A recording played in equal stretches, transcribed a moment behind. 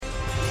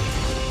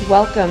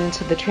Welcome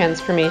to the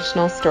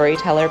Transformational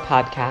Storyteller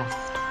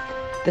Podcast.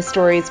 The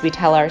stories we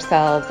tell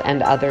ourselves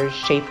and others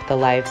shape the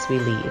lives we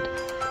lead.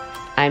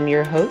 I'm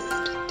your host,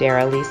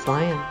 Dara Lise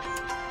Lyons.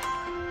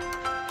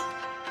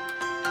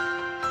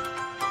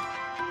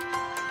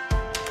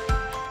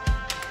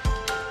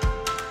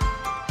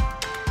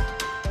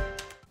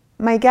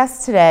 My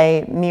guest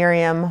today,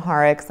 Miriam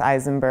Horrocks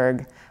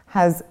Eisenberg,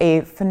 has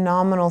a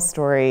phenomenal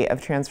story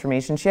of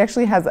transformation. She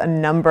actually has a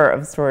number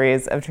of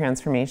stories of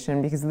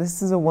transformation because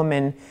this is a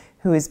woman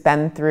who has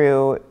been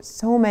through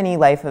so many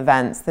life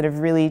events that have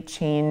really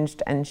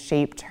changed and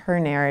shaped her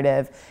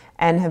narrative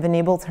and have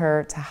enabled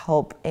her to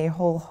help a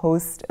whole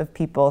host of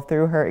people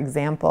through her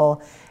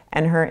example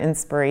and her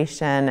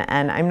inspiration.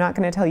 And I'm not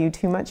going to tell you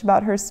too much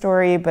about her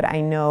story, but I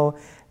know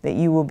that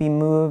you will be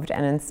moved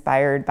and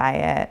inspired by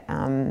it,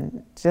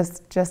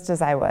 just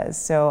as I was.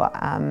 So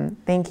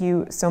thank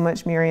you so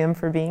much, Miriam,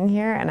 for being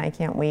here, and I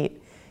can't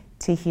wait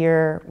to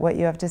hear what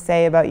you have to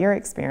say about your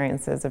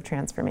experiences of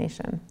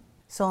transformation.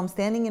 So I'm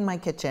standing in my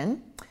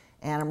kitchen,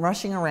 and I'm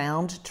rushing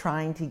around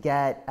trying to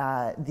get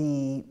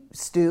the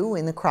stew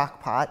in the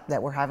crock pot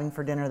that we're having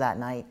for dinner that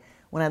night,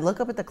 when I look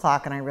up at the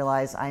clock and I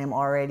realize I am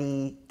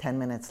already 10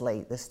 minutes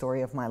late, the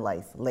story of my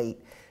life,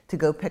 late, to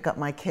go pick up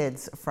my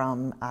kids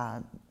from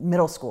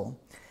middle school.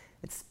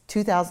 It's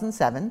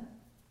 2007.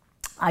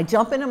 I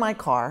jump into my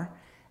car,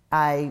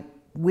 I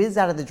whiz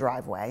out of the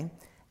driveway,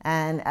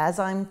 and as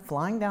I'm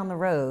flying down the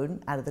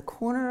road, out of the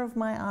corner of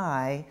my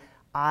eye,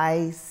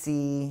 I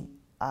see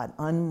an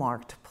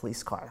unmarked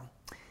police car.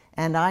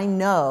 And I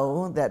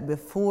know that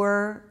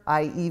before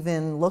I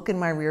even look in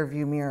my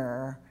rearview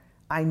mirror,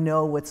 I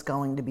know what's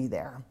going to be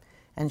there.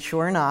 And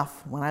sure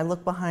enough, when I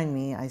look behind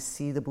me, I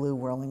see the blue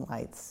whirling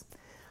lights.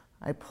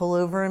 I pull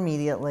over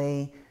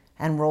immediately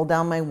and roll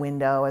down my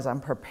window as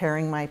I'm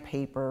preparing my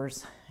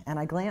papers, and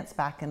I glance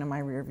back into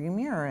my rearview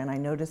mirror and I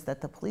notice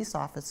that the police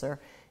officer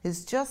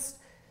is just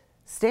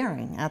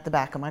staring at the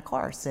back of my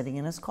car, sitting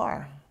in his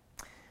car.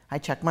 I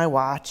check my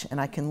watch and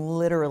I can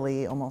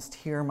literally almost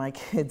hear my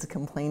kids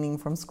complaining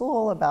from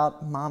school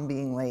about mom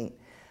being late.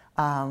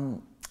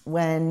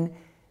 When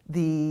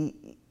the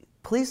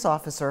police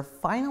officer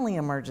finally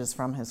emerges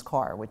from his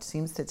car, which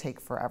seems to take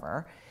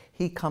forever,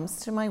 he comes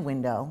to my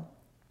window.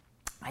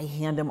 I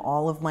hand him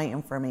all of my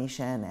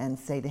information and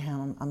say to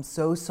him, I'm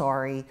so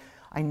sorry.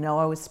 I know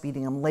I was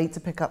speeding. I'm late to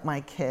pick up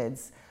my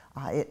kids.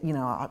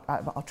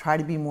 I'll try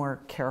to be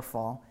more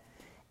careful.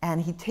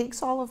 And he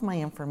takes all of my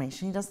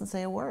information. He doesn't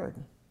say a word.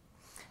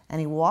 And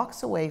he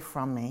walks away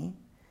from me,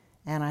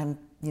 and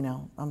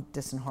I'm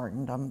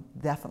disheartened. I'm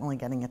definitely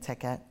getting a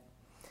ticket.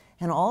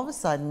 And all of a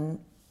sudden,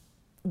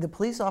 the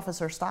police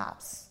officer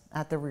stops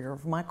at the rear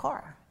of my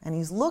car, and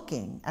he's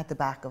looking at the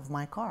back of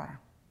my car.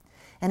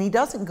 And he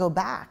doesn't go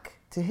back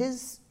to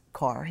his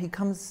car. He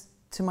comes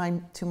to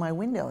my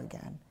window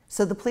again.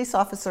 So the police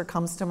officer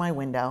comes to my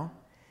window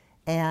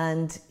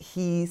and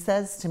he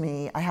says to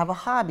me, I have a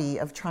hobby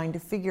of trying to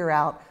figure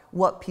out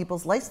what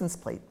people's license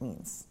plate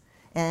means.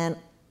 And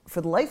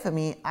for the life of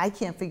me, I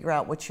can't figure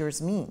out what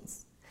yours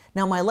means.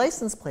 Now my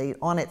license plate,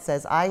 on it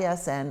says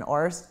ISN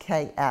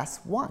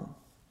RKS1.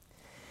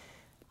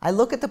 I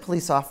look at the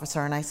police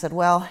officer and I said,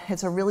 well,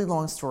 it's a really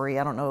long story.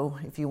 I don't know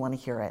if you want to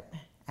hear it.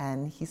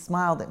 And he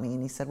smiled at me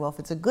and he said, well, if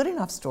it's a good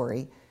enough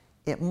story,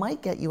 it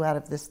might get you out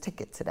of this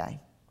ticket today.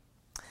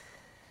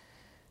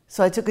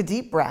 So I took a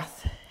deep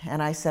breath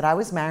and I said, I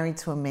was married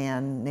to a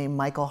man named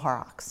Michael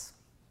Horrocks.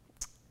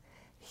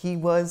 He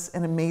was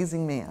an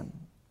amazing man.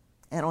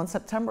 And on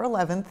September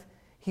 11th,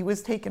 he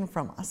was taken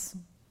from us.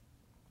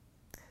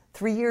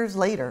 3 years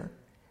later,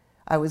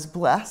 I was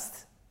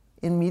blessed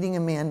in meeting a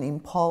man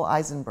named Paul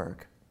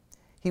Eisenberg.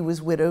 He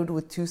was widowed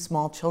with 2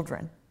 small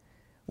children.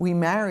 We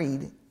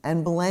married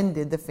and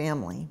blended the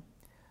family.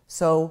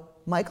 So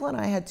Michael and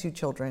I had 2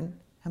 children,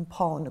 and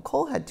Paul and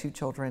Nicole had 2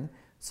 children,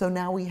 so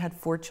now we had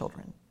 4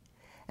 children.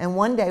 And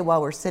one day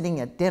while we're sitting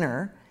at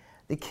dinner,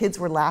 the kids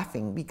were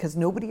laughing because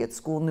nobody at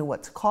school knew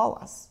what to call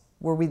us.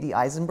 Were we the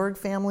Eisenberg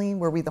family?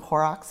 Were we the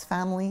Horrocks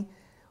family?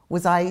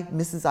 Was I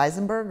Mrs.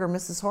 Eisenberg or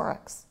Mrs.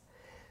 Horrocks?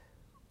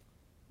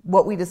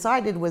 What we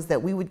decided was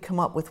that we would come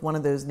up with one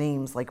of those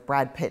names like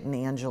Brad Pitt and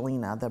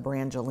Angelina, the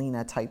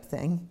Brangelina type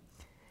thing.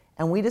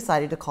 And we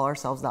decided to call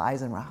ourselves the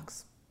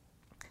Eisenrocks.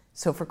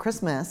 So for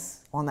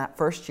Christmas, on that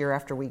first year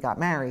after we got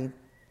married,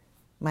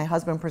 my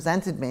husband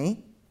presented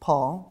me,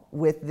 Paul,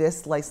 with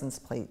this license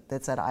plate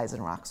that said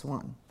Eisenrocks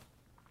 1.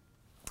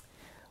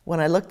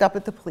 When I looked up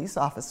at the police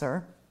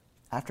officer,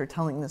 after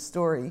telling this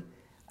story,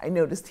 I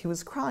noticed he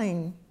was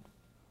crying.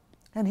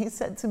 And he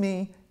said to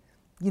me,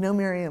 you know,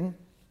 Miriam,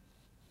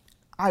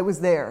 I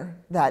was there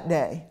that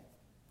day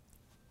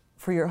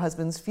for your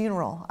husband's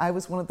funeral. I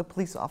was one of the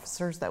police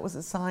officers that was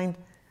assigned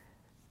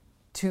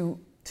to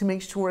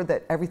make sure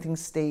that everything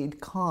stayed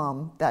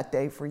calm that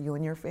day for you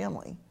and your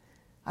family.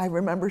 I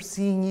remember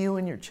seeing you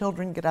and your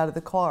children get out of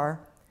the car,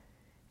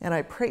 and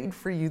I prayed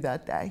for you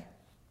that day.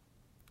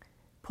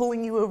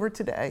 Pulling you over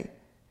today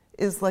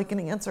is like an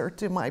answer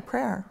to my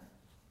prayer.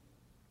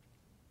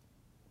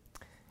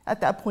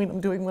 At that point,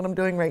 I'm doing what I'm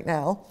doing right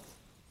now,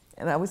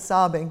 and I was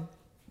sobbing.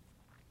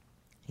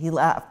 He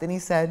laughed and he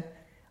said,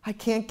 I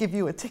can't give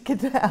you a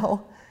ticket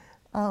now,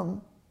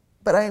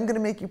 but I am going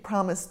to make you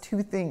promise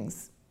 2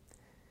 things.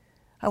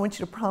 I want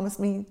you to promise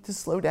me to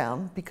slow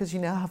down because you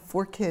now have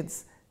 4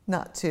 kids,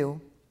 not 2.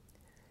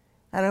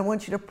 And I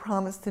want you to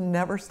promise to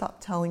never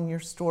stop telling your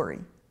story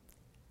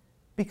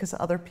because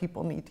other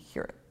people need to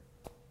hear it.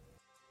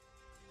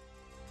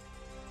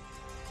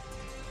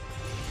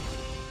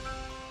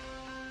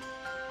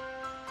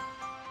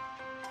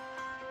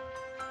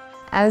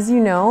 As you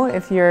know,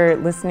 if you're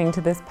listening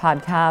to this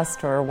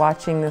podcast or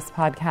watching this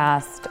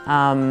podcast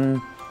on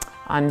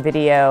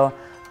video,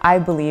 I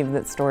believe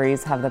that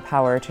stories have the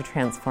power to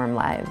transform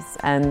lives,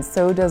 and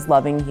so does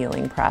Loving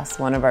Healing Press,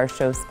 one of our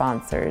show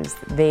sponsors.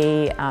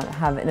 They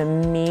have an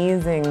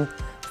amazing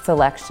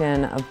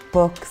selection of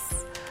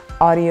books,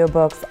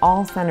 audiobooks,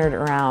 all centered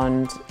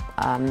around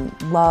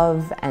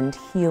love and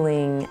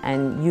healing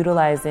and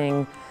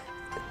utilizing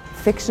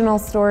fictional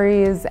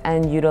stories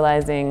and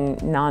utilizing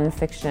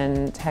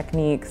nonfiction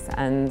techniques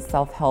and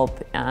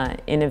self-help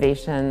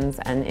innovations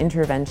and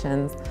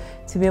interventions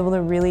to be able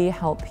to really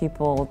help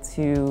people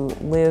to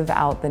live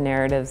out the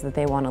narratives that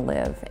they want to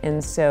live.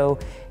 And so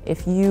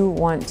if you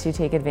want to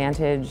take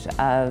advantage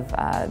of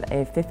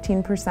a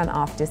 15%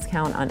 off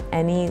discount on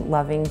any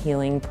Loving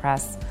Healing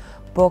Press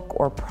book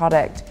or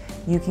product,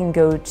 you can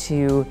go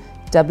to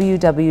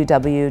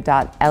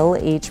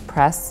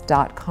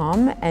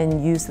www.lhpress.com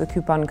and use the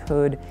coupon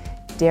code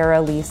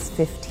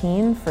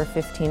DaraLise15 for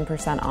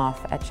 15%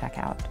 off at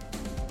checkout.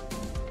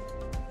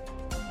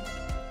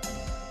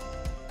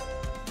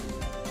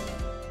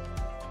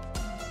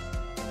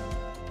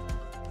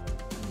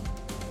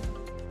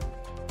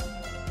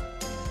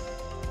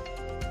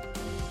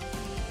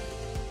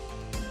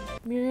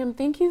 Miriam,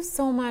 thank you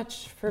so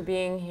much for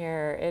being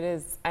here.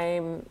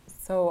 I'm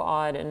so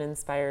awed and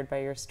inspired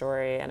by your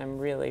story, and I'm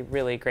really,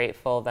 really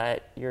grateful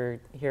that you're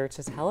here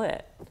to tell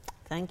it.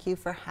 Thank you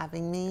for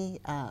having me.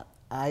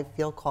 I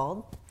feel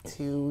called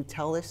to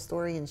tell this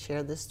story and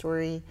share this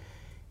story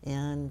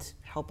and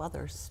help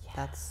others. Yeah.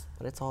 That's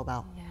what it's all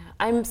about. Yeah,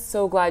 I'm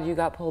so glad you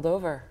got pulled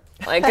over.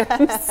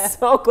 I'm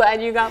so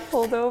glad you got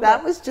pulled over.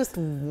 That was just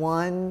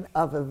one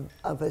of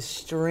a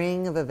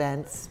string of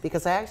events,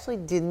 because I actually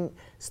didn't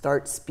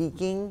start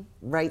speaking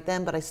right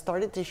then, but I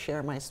started to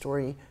share my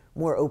story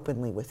more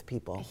openly with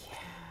people. Yeah.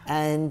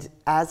 And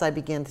as I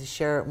began to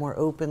share it more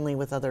openly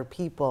with other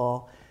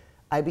people,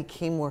 I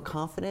became more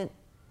confident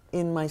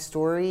in my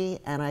story,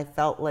 and I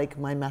felt like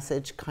my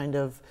message kind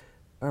of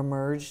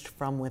emerged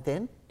from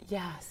within.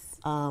 Yes.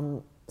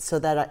 So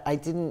that I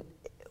didn't,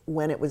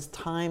 when it was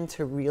time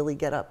to really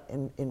get up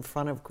in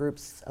front of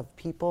groups of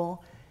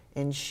people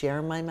and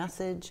share my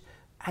message,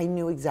 I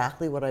knew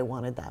exactly what I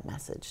wanted that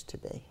message to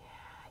be.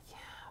 Yeah.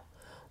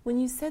 When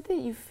you said that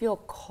you feel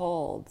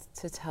called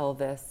to tell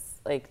this,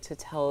 like to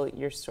tell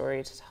your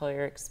story, to tell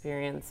your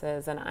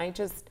experiences, and I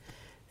just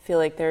feel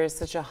like there is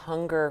such a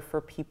hunger for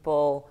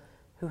people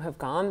who have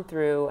gone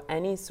through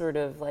any sort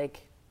of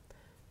like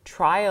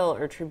trial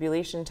or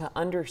tribulation to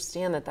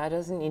understand that that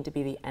doesn't need to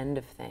be the end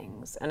of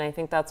things. And I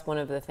think that's one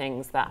of the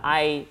things that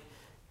I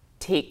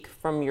take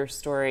from your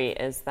story,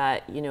 is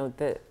that, you know,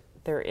 that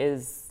there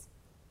is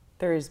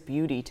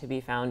beauty to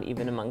be found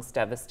even amongst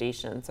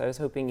devastation. So I was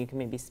hoping you could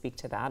maybe speak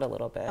to that a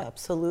little bit.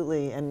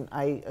 Absolutely, and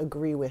I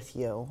agree with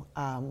you.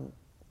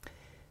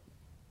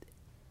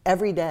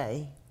 Every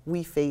day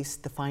we face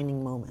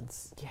defining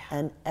moments,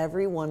 and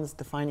everyone's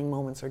defining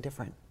moments are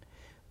different.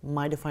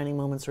 My defining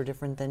moments are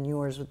different than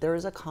yours, but there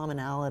is a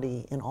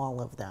commonality in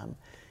all of them.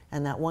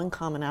 And that one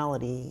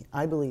commonality,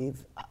 I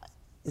believe,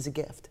 is a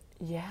gift.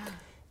 Yeah.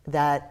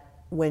 That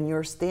when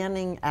you're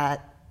standing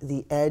at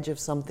the edge of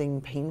something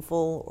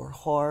painful or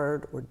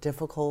hard or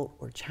difficult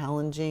or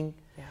challenging,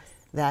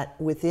 that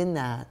within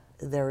that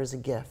there is a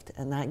gift,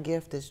 and that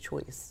gift is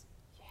choice.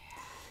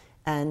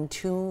 And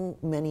too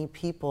many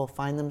people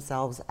find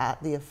themselves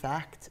at the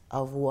effect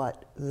of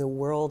what the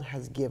world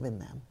has given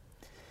them.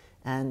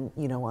 And,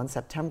 you know, on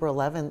September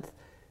 11th,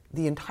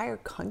 the entire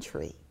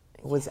country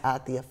was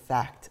at the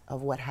effect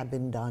of what had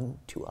been done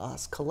to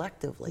us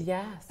collectively,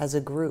 as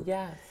a group.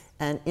 Yes.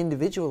 And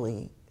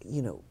individually,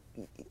 you know,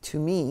 to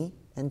me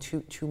and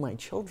to my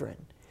children.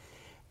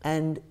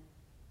 And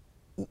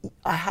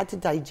I had to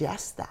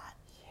digest that.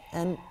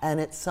 And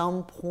at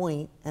some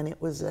point, and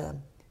it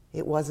wasn't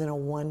a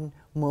one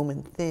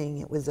moment thing,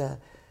 it was a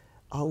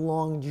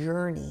long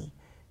journey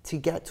to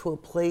get to a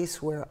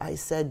place where I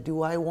said,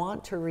 do I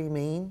want to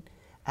remain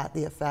at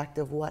the effect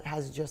of what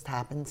has just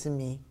happened to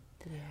me?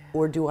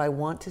 Or do I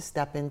want to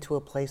step into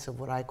a place of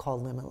what I call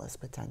limitless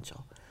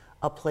potential?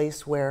 A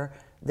place where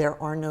there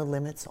are no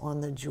limits on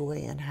the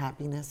joy and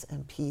happiness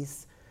and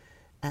peace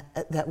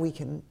that we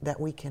can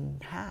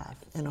have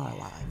in our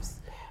lives.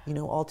 You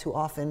know, all too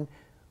often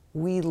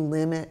we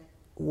limit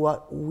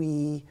what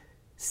we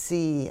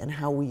see and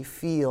how we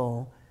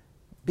feel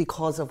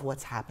because of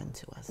what's happened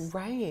to us.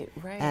 Right.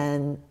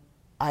 And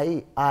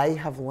I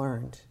have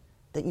learned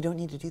that you don't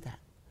need to do that.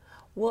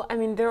 Well, I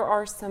mean, there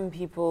are some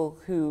people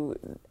who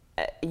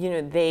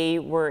they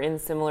were in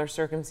similar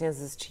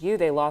circumstances to you.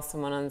 They lost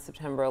someone on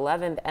September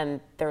 11th and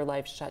their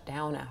life shut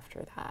down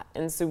after that.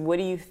 And so what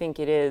do you think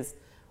it is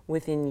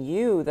within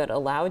you that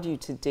allowed you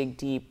to dig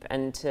deep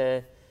and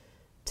to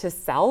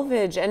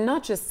salvage, and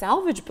not just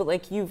salvage, but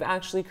like you've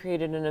actually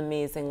created an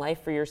amazing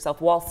life for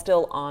yourself while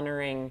still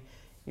honoring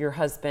your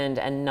husband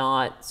and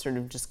not sort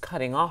of just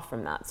cutting off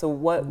from that. So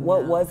what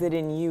was it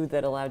in you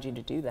that allowed you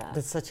to do that?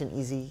 That's such an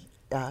easy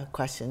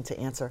question to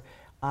answer.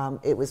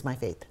 It was my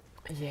faith.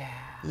 Yeah.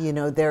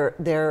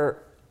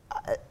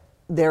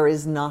 There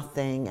is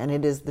nothing, and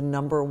it is the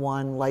number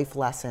one life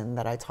lesson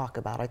that I talk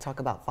about. I talk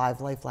about 5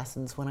 life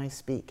lessons when I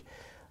speak.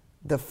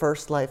 The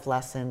first life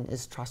lesson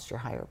is trust your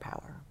higher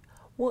power.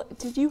 Well,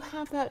 did you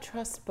have that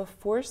trust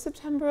before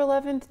September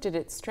 11th? Did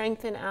it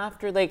strengthen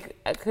after?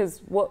 Like,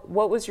 because what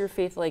was your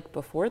faith like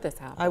before this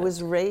happened? I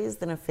was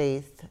raised in a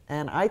faith,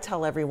 and I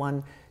tell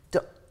everyone,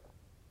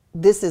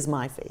 this is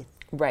my faith.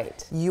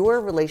 Right. Your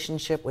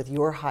relationship with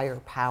your higher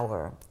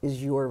power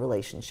is your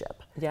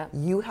relationship. Yeah.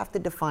 You have to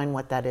define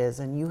what that is,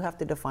 and you have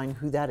to define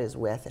who that is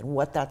with and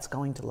what that's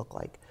going to look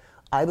like.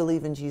 I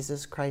believe in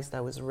Jesus Christ.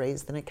 I was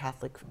raised in a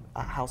Catholic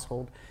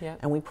household, yeah.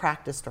 and we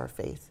practiced our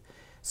faith.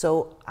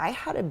 So I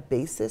had a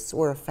basis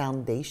or a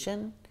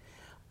foundation,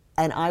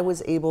 and I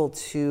was able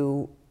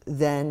to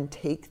then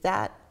take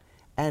that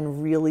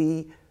and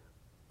really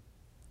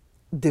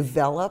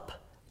develop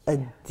a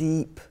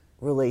deep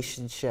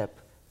relationship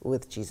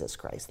with Jesus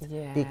Christ,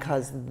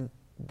 because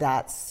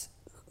that's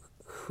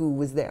who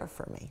was there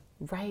for me.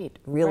 Right.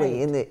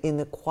 Really, right. in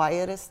the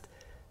quietest,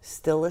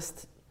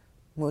 stillest,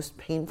 most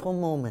painful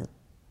moment,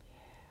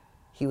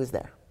 he was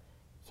there.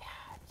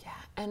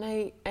 And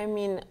I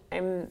mean,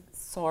 I'm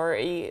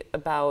sorry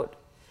about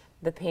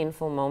the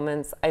painful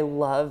moments. I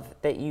love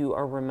that you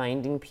are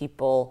reminding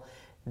people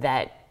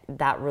that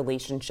that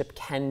relationship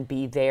can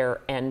be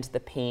there and the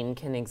pain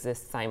can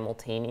exist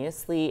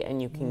simultaneously, and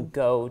you can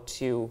go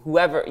to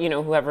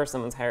whoever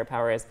someone's higher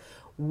power is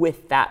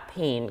with that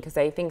pain. Because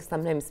I think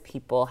sometimes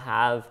people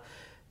have,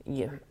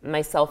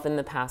 myself in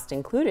the past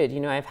included,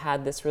 I've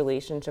had this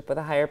relationship with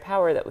a higher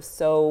power that was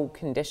so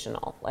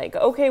conditional. Like,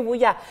 okay, well,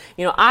 yeah,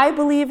 I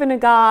believe in a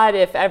God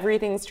if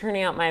everything's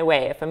turning out my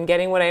way, if I'm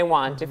getting what I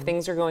want, if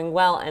things are going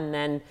well, and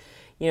then,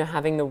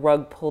 having the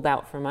rug pulled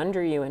out from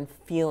under you and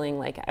feeling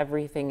like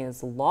everything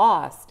is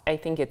lost. I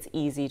think it's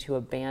easy to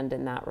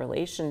abandon that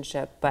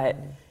relationship, but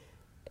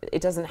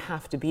it doesn't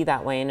have to be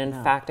that way. And in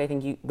fact, I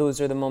think those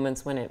are the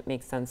moments when it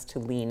makes sense to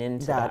lean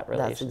into that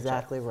relationship. That's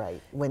exactly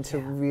right. When to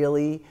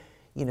really,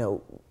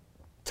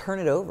 turn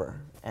it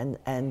over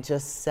and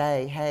just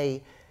say,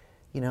 hey,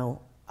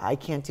 I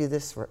can't do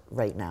this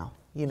right now,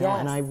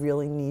 and I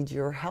really need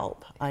your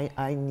help.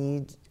 I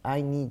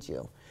need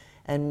you.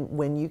 And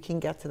when you can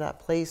get to that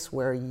place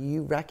where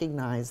you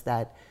recognize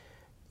that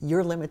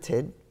you're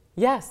limited,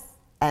 yes,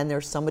 and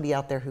there's somebody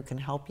out there who can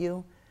help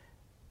you,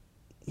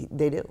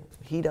 they do.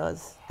 He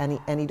does, and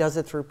he does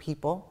it through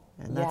people.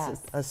 And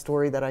that's a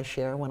story that I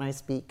share when I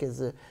speak,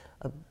 is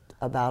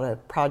about a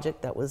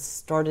project that was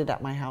started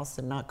at my house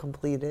and not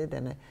completed.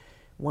 And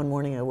one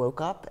morning I woke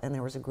up and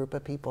there was a group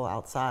of people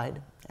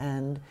outside.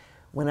 And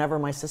whenever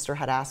my sister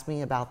had asked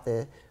me about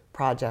the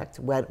project,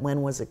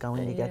 when was it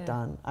going to get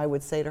done, I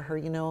would say to her,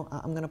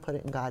 I'm going to put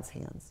it in God's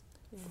hands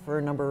for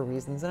a number of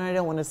reasons. And I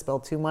don't want to spill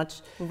too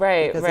much,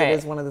 because it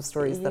is one of the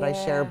stories that I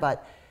share.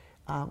 But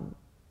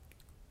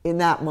in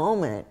that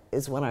moment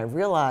is when I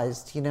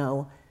realized,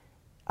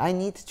 I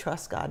need to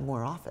trust God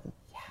more often.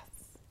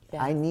 Yes.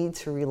 I need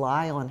to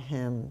rely on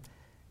him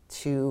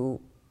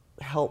to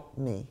help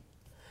me.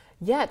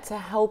 Yeah, to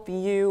help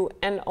you.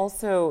 And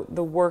also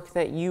the work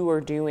that you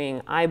are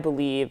doing, I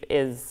believe,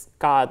 is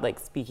God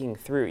speaking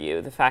through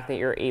you. The fact that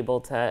you're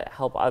able to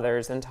help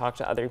others and talk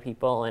to other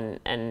people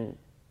and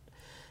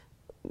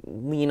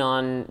lean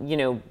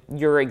on,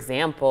 your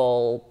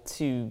example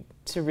to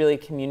really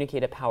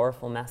communicate a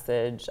powerful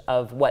message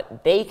of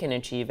what they can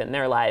achieve in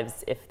their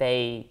lives if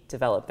they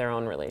develop their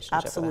own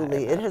relationship.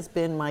 Absolutely. It has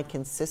been my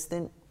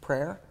consistent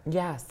prayer.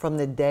 Yes. From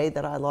the day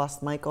that I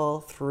lost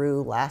Michael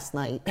through last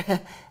night.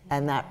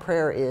 And that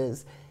prayer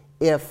is,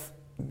 if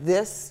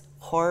this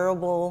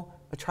horrible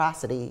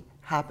atrocity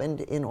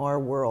happened in our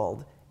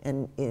world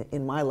and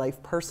in my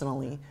life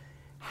personally,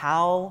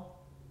 how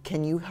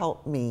can you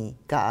help me,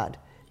 God,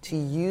 to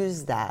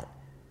use that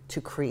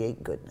to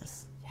create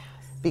goodness? Yes.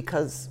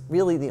 Because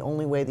really the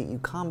only way that you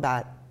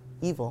combat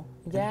evil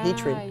and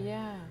hatred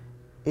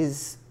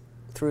is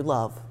through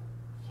love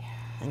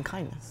and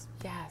kindness.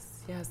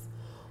 Yes, yes.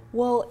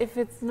 Well, if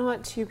it's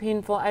not too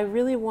painful, I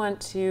really want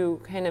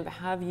to kind of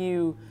have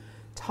you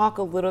talk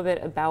a little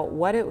bit about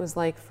what it was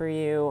like for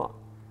you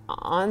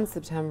on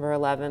September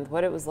 11th,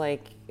 what it was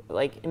like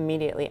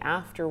immediately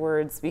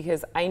afterwards,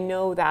 because I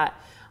know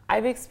that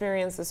I've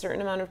experienced a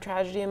certain amount of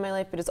tragedy in my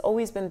life, but it's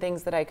always been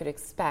things that I could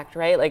expect,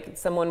 right? Like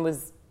someone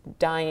was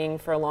dying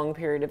for a long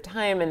period of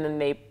time and then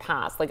they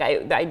passed. Like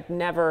I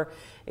never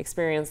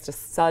experienced a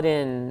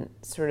sudden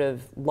sort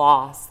of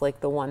loss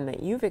like the one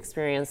that you've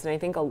experienced. And I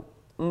think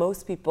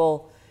most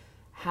people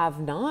have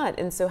not.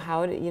 And so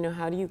how do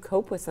you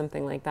cope with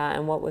something like that,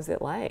 and what was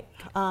it like?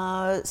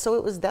 So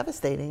it was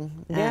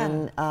devastating. Yeah.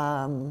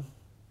 And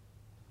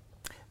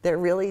there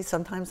really,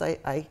 sometimes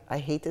I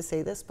hate to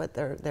say this, but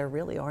there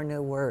really are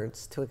no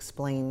words to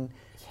explain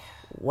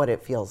what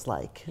it feels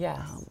like.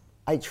 Yes.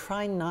 I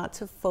try not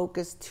to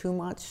focus too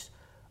much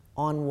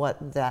on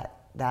what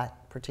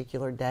that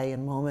particular day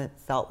and moment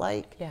felt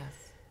like. Yes.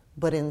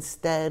 But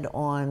instead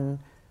on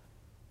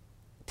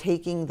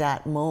taking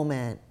that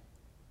moment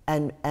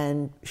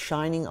and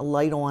shining a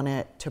light on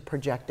it to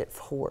project it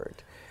forward.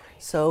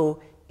 Right.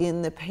 So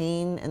in the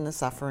pain and the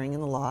suffering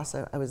and the loss,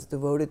 I was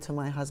devoted to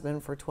my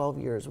husband for 12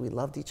 years. We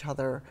loved each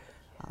other.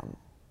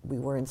 We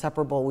were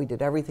inseparable. We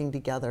did everything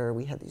together.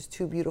 We had these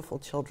 2 beautiful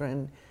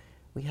children.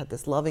 We had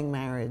this loving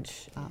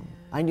marriage.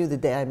 I knew the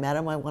day I met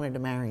him, I wanted to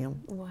marry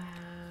him. Wow.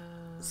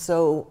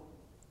 So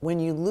when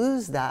you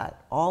lose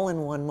that all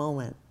in one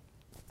moment,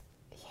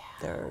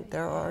 there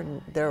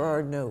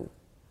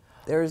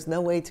is no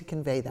way to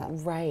convey that.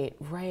 Right,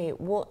 right.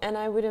 Well, and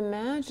I would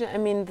imagine, I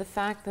mean, the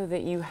fact though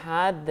that you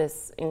had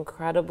this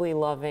incredibly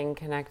loving,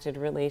 connected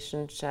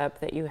relationship,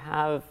 that you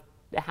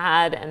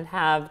had and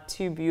have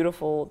 2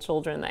 beautiful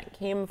children that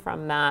came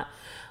from that,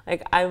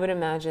 like, I would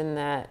imagine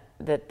that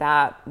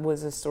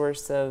was a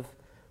source of,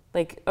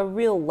 like, a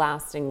real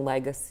lasting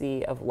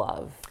legacy of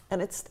love.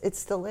 And it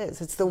still is.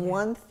 It's the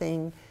one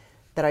thing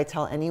that I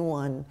tell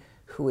anyone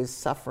who is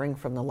suffering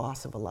from the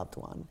loss of a loved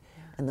one.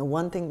 And the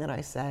one thing that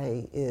I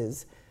say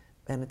is,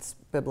 and it's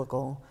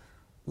biblical,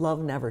 love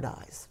never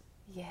dies.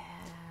 Yeah.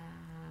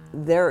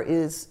 There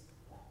is,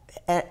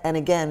 and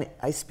again,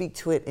 I speak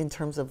to it in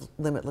terms of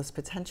limitless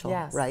potential,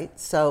 yes. right?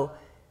 So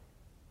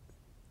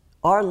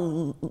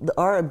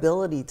our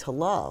ability to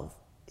love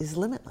is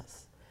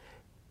limitless.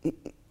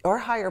 Our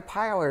higher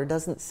power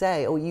doesn't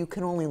say, oh, you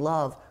can only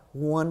love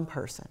one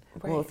person.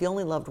 Right. Well, if you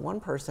only loved one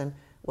person,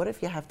 what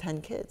if you have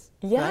 10 kids?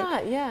 Yeah,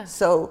 right? yeah.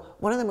 So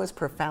one of the most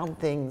profound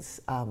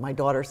things my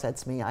daughter said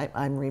to me,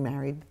 I'm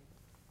remarried,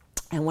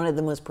 and one of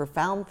the most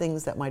profound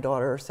things that my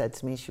daughter said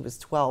to me, she was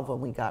 12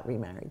 when we got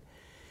remarried.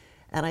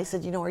 And I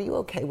said, are you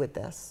okay with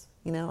this?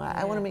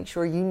 I want to make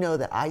sure you know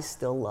that I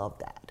still love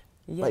Dad.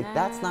 Yeah. Like,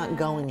 that's not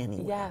going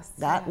anywhere. Yes,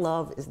 that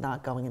love is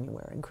not going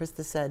anywhere. And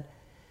Krista said,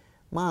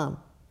 Mom,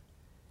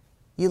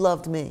 you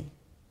loved me,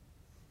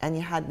 and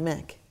you had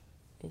Mick,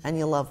 and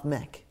you love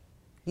Mick.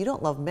 You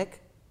don't love Mick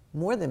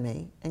more than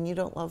me, and you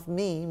don't love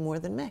me more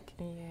than Mick.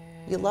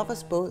 Yeah. You love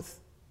us both.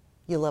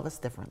 You love us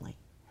differently.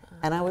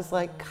 And I was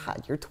like,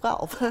 God, you're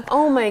 12.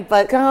 Oh my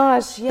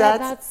gosh, yeah,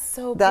 that's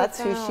so That's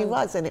profound. who she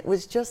was. And it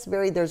was just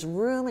there's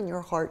room in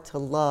your heart to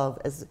love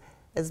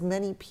as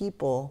many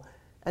people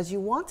as you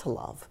want to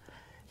love.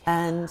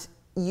 Yeah. And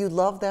you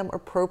love them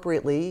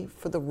appropriately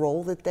for the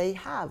role that they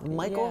have.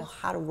 Michael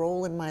had a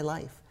role in my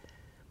life.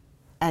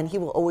 And he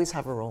will always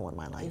have a role in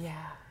my life. Yeah,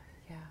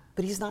 yeah.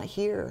 But he's not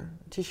here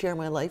to share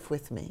my life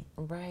with me.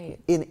 Right.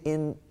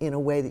 In a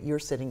way that you're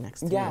sitting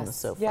next to me on the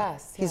sofa.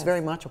 Yes, he's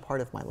very much a part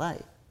of my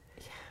life.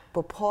 Yeah.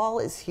 But Paul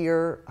is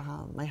here,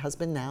 my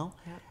husband now,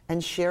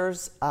 and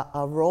shares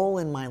a role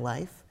in my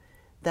life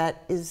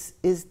that is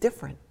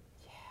different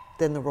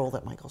than the role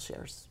that Michael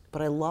shares.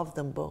 But I love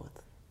them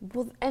both.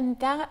 Well, and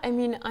that, I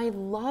mean, I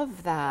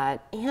love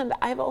that. And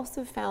I've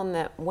also found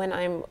that when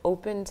I'm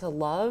open to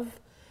love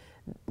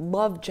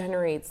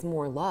generates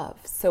more love.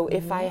 So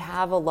if I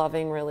have a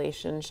loving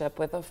relationship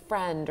with a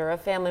friend or a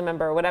family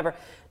member or whatever,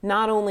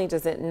 not only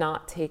does it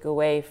not take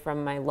away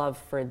from my love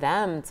for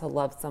them to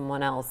love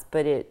someone else,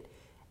 but it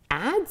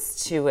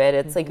adds to it.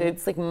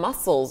 It's like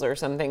muscles or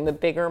something. The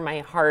bigger my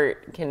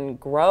heart can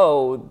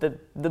grow,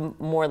 the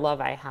more love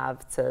I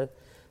have to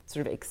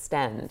sort of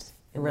extend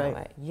in that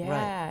way.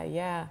 Yeah,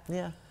 yeah.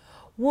 Yeah.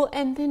 Well,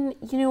 and then,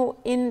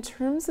 in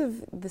terms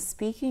of the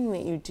speaking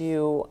that you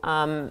do,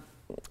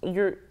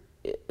 you're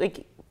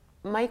like,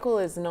 Michael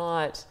is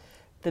not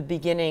the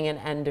beginning and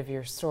end of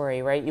your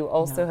story, right? You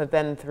also have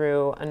been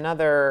through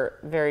another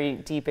very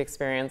deep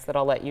experience that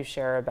I'll let you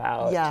share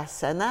about.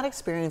 Yes, and that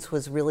experience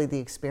was really the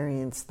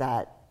experience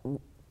that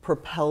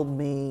propelled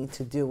me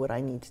to do what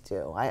I need to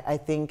do. I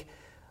think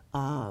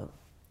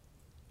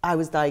I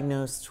was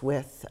diagnosed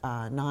with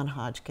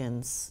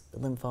non-Hodgkin's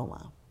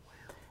lymphoma,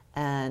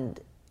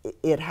 and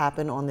it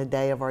happened on the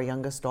day of our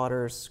youngest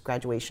daughter's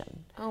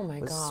graduation. Oh my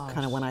gosh. It was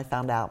kind of when I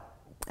found out.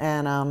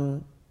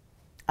 And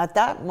at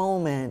that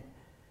moment,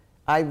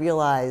 I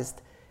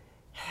realized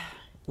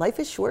life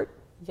is short.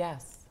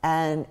 Yes.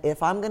 And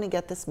if I'm going to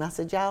get this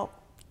message out,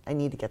 I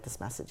need to get this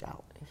message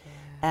out. Yeah.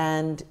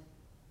 And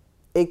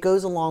it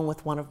goes along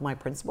with one of my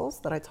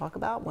principles that I talk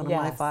about, one of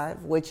my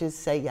 5, which is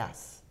say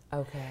yes.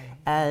 Okay.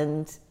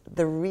 And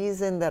the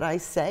reason that I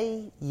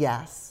say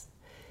yes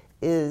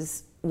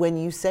is when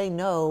you say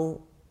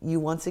no, you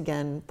once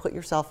again put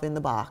yourself in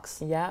the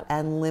box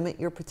and limit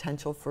your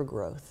potential for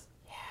growth.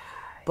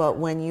 But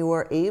when you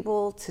are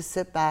able to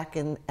sit back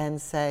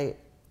and say,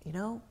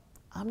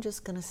 I'm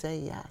just going to say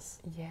yes.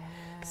 Yeah.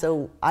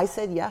 So I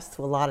said yes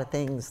to a lot of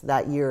things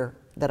that year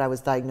that I was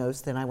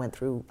diagnosed, and I went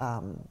through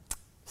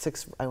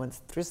I went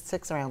through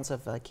 6 rounds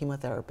of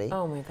chemotherapy.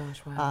 Oh my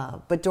gosh,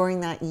 wow. But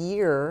during that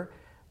year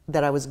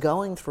that I was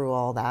going through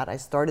all that, I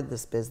started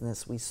this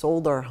business. We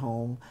sold our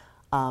home,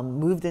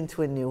 moved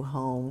into a new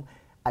home.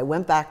 I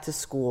went back to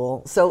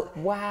school. So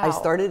Wow. I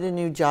started a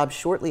new job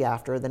shortly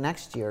after the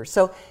next year.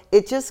 So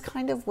it just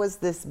kind of was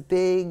this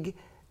big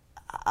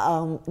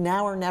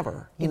now or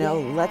never,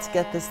 let's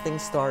get this thing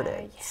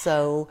started. Yeah.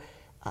 So,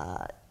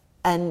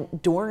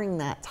 and during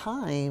that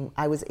time,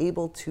 I was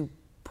able to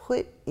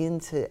put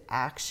into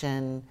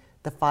action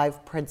the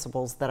 5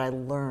 principles that I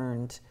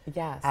learned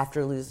Yes.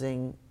 after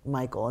losing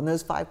Michael. And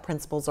those 5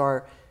 principles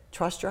are: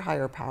 trust your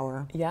higher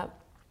power, Yep.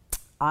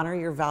 honor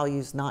your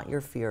values, not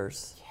your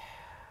fears,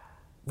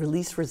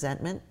 release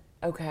resentment,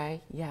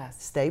 Okay,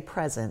 yes. stay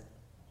present,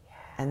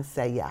 and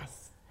say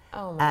yes.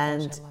 Oh my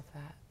And gosh, I love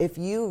that. if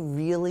you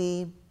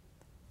really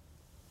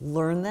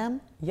learn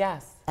them,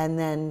 Yes. and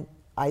then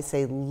I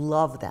say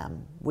love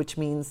them, which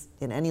means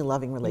in any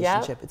loving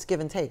relationship, it's give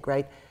and take,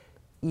 right?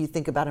 You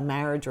think about a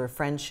marriage or a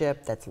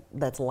friendship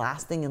that's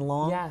lasting and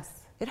long. Yes.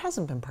 It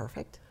hasn't been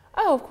perfect.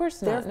 Oh, of course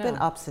There not. have been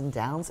ups and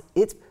downs.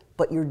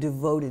 But you're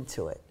devoted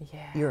to it.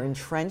 Yeah. You're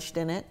entrenched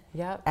in it.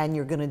 Yep. And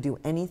you're going to do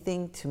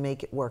anything to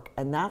make it work.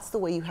 And that's the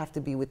way you have to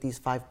be with these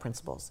 5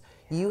 principles.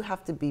 You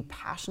have to be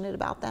passionate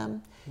about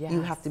them. You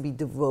Yes. have to be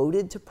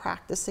devoted to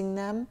practicing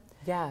them.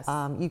 Yes.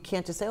 You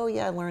can't just say, oh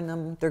yeah, I learned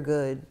them, they're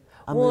good.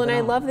 Well, and I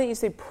love that you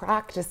say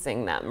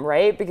practicing them,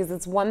 right? Because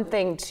it's one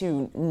thing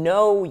to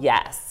know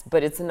yes,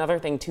 but it's another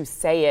thing to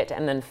say it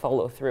and then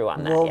follow through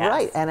on that. Well, yes.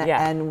 right. And,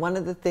 Yeah. and one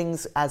of the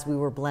things as we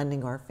were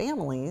blending our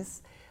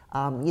families,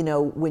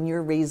 when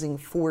you're raising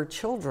 4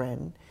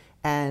 children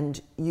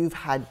and you've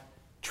had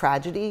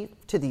tragedy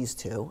to these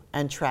 2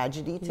 and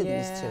tragedy to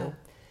these 2,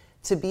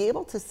 to be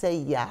able to say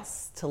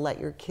yes to let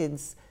your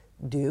kids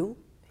do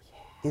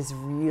is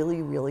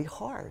really, really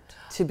hard.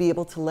 To be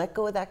able to let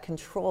go of that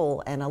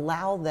control and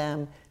allow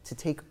them to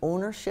take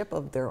ownership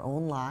of their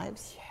own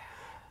lives,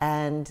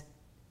 and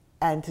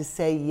to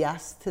say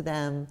yes to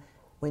them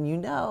when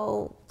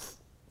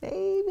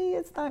maybe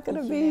it's not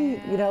going to be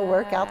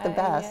work out the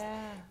best.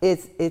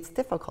 It's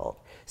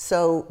difficult.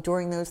 So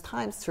during those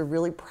times to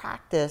really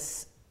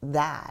practice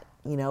that,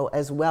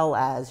 as well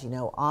as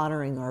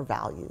honoring our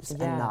values and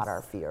not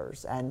our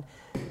fears, and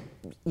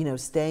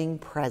staying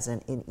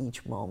present in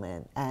each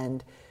moment,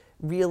 and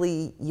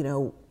really,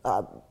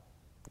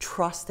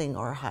 trusting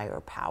our higher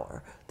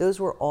power. Those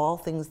were all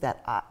things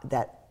that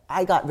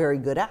I got very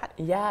good at.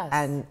 Yes.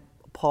 And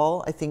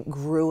Paul, I think,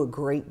 grew a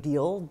great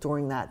deal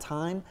during that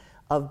time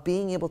of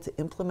being able to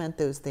implement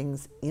those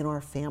things in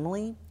our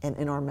family and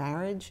in our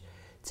marriage,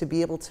 to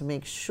be able to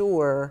make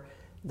sure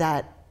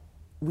that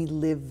we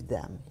lived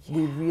them.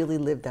 We really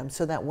lived them.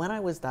 So that when I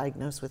was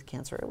diagnosed with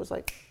cancer, it was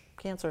like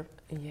cancer.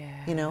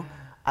 Yeah.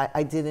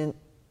 I didn't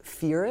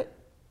fear it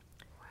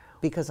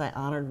because I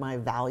honored my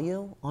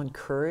value on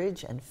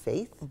courage and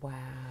faith. Wow.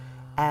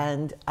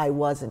 And I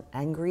wasn't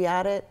angry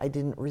at it. I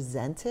didn't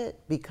resent it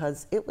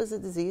because it was a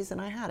disease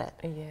and I had it.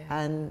 Yeah.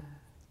 And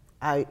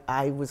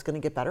I was going to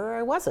get better or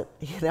I wasn't,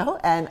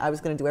 and I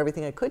was going to do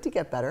everything I could to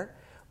get better,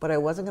 but I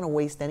wasn't going to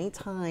waste any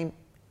time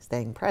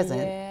staying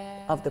present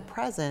of the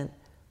present,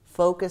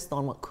 focused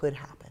on what could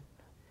happen.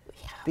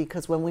 Yeah.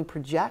 Because when we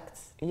project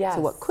to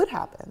what could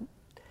happen,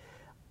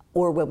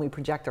 or when we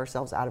project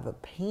ourselves out of a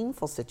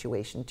painful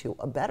situation to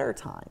a better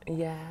time,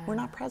 we're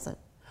not present.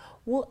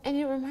 Well, and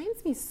it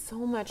reminds me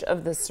so much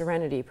of the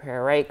serenity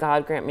prayer, right?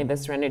 God grant me the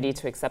serenity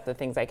to accept the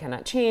things I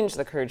cannot change,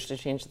 the courage to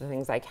change the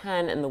things I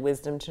can, and the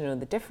wisdom to know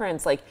the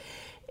difference. Like,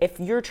 if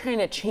you're trying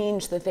to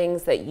change the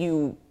things that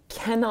you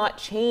cannot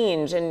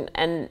change,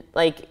 and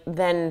like,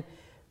 then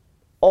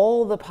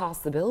all the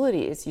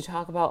possibilities, you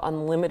talk about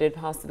unlimited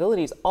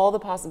possibilities, all the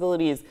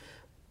possibilities,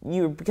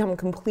 you become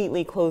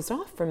completely closed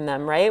off from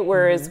them, right?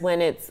 Whereas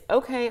when it's,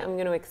 okay, I'm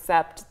going to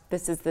accept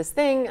this is this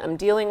thing, I'm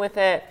dealing with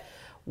it,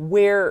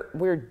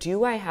 where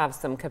do I have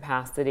some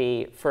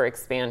capacity for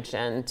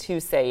expansion,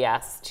 to say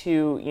yes,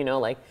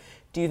 to,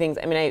 do things.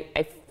 I mean,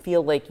 I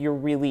feel like you're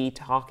really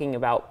talking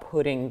about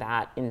putting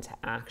that into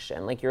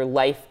action. Like, your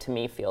life to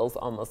me feels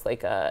almost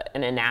like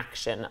an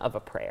enaction of a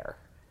prayer.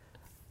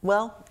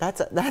 Well,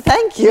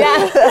 thank you.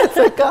 Yeah. That's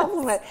a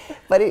compliment.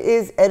 But it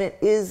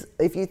is,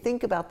 if you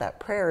think about that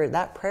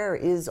prayer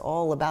is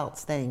all about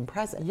staying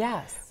present.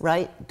 Yes.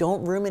 Right?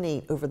 Don't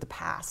ruminate over the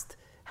past.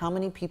 How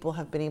many people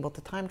have been able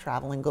to time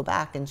travel and go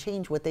back and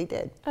change what they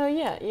did? Oh,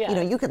 yeah.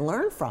 You can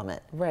learn from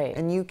it. Right.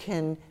 And you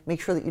can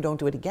make sure that you don't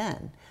do it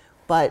again.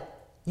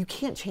 But you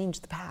can't change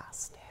the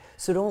past.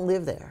 So don't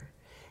live there.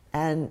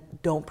 And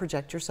don't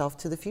project yourself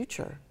to the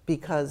future,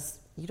 because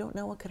you don't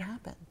know what could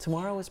happen.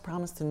 Tomorrow is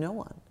promised to no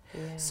one.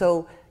 Yeah.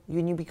 So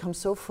when you become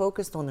so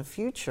focused on the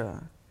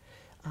future,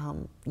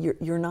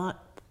 you're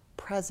not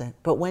present.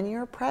 But when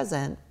you're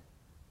present,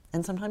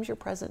 and sometimes you're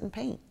present in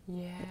pain.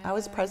 Yeah. I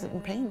was present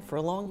in pain for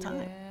a long time.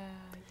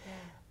 Yeah.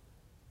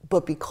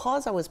 But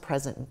because I was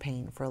present in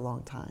pain for a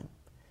long time,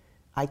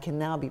 I can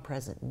now be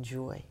present in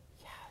joy.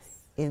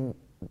 Yes. In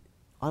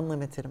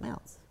unlimited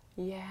amounts.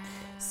 Yeah.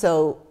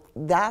 So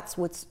that's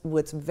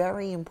what's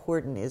very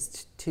important,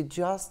 is to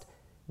just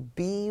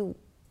be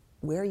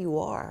where you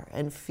are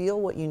and feel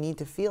what you need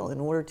to feel in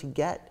order to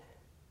get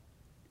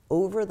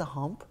over the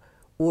hump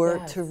or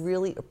Yes. to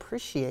really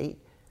appreciate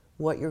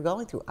what you're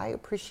going through. I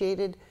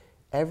appreciated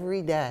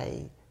every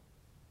day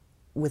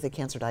with a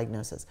cancer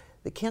diagnosis.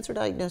 The cancer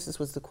diagnosis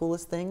was the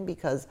coolest thing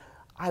because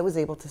I was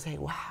able to say,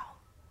 wow,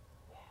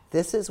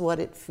 this is what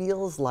it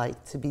feels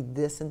like to be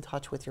this in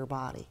touch with your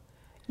body.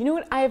 You know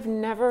what? I've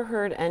never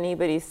heard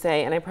anybody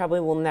say, and I probably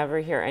will never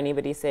hear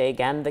anybody say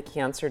again, the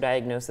cancer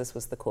diagnosis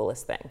was the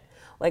coolest thing.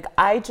 Like,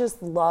 I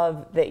just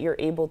love that you're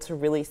able to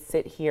really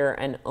sit here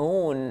and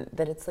own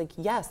that it's like,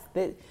 yes,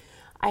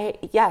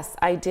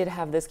 I did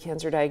have this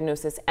cancer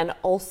diagnosis. And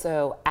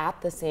also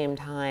at the same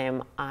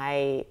time,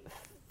 I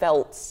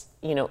felt,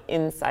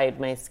 inside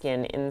my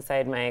skin,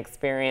 inside my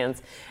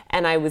experience.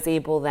 And I was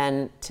able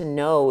then to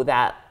know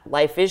that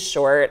life is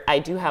short. I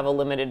do have a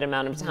limited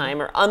amount of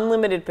time, or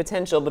unlimited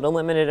potential, but a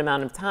limited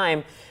amount of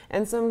time.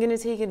 And so I'm going to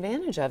take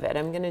advantage of it.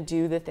 I'm going to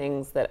do the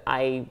things that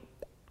I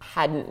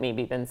hadn't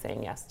maybe been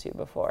saying yes to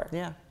before.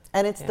 Yeah.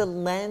 And it's the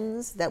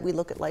lens that we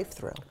look at life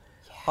through.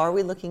 Yeah. Are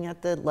we looking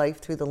at the life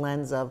through the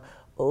lens of,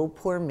 oh,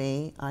 poor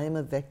me, I am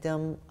a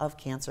victim of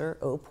cancer.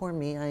 Oh, poor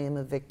me, I am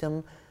a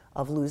victim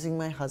of losing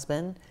my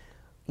husband.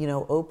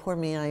 Oh, poor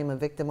me, I am a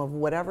victim of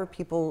whatever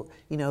people,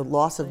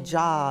 loss of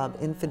job,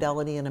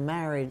 infidelity in a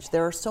marriage.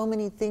 There are so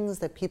many things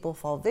that people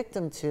fall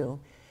victim to.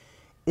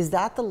 Is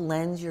that the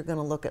lens you're going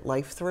to look at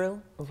life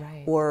through?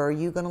 Right. Or are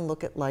you going to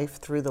look at life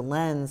through the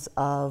lens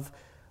of,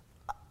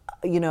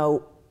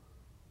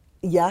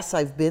 yes,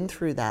 I've been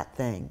through that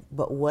thing,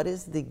 but what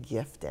is the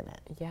gift in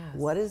it? Yes.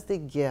 What is the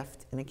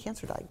gift in a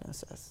cancer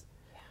diagnosis?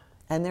 Yeah.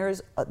 And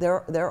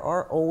there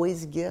are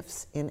always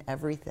gifts in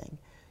everything.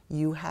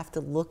 You have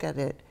to look at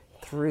it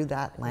through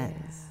that lens.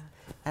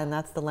 Yeah. And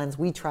that's the lens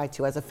we try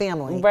to, as a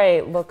family.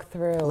 Right, look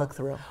through.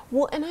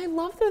 Well, and I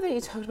love though that you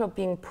talked about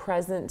being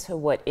present to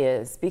what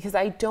is, because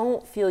I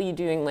don't feel you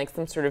doing like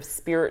some sort of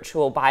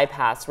spiritual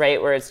bypass,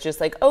 right? Where it's just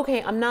like,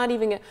 okay, I'm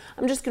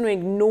just going to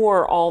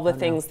ignore all the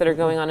things that are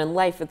going on in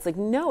life. It's like,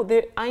 no,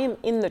 I am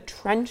in the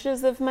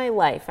trenches of my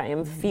life. I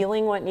am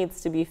feeling what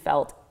needs to be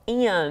felt,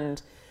 and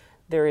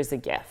there is a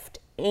gift.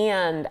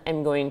 And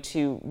I'm going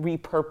to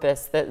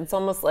repurpose that. It's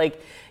almost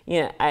like,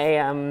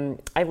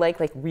 I like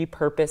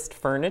repurposed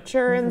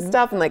furniture and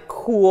stuff, and like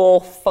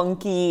cool,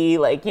 funky,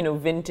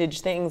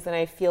 vintage things. And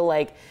I feel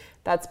like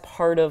that's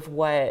part of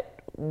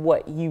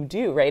what you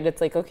do, right?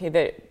 It's like,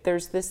 okay,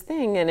 there's this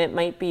thing, and it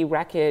might be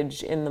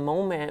wreckage in the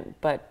moment,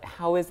 but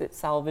how is it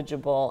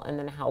salvageable? And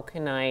then how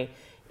can I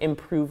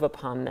improve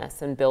upon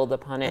this and build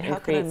upon it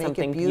and create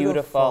something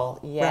beautiful?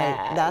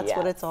 Yeah, right. That's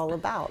what it's all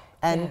about.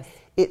 And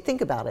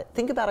think about it.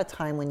 Think about a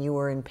time when you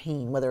were in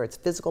pain, whether it's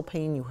physical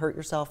pain, you hurt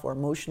yourself, or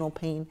emotional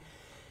pain.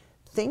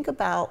 Think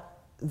about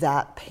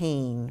that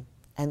pain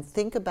and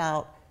think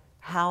about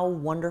how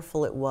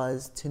wonderful it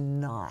was to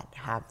not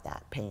have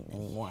that pain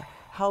anymore.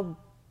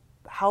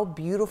 How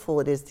beautiful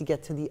it is to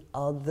get to the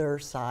other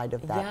side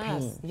of that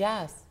pain.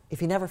 Yes.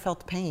 If you never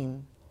felt the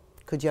pain,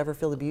 could you ever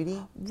feel the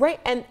beauty? Right,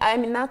 and I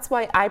mean, that's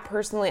why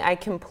I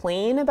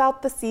complain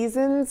about the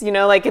seasons,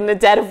 like in the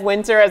dead of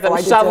winter as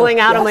I'm shoveling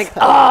out, I'm like,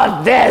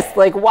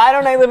 why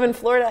don't I live in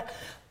Florida?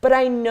 But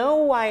I know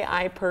why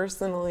I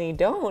personally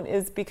don't,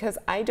 is because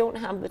I don't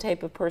have the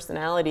type of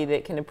personality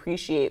that can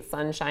appreciate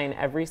sunshine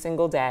every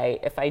single day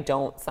if I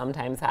don't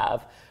sometimes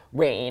have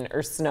rain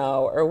or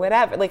snow or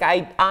whatever. Like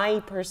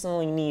I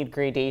personally need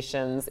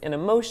gradations in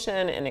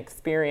emotion and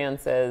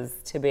experiences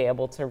to be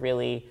able to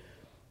really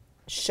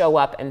show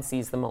up and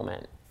seize the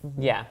moment.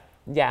 Yeah.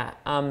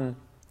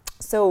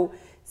 So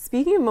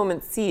speaking of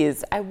moment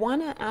seized, I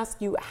want to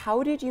ask you,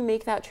 how did you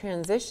make that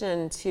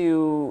transition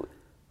to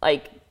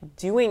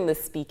doing the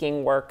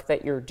speaking work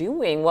that you're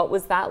doing? What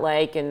was that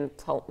like? And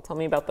tell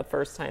me about the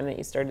first time that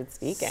you started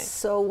speaking.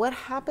 So what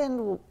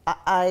happened,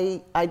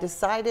 I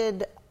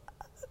decided,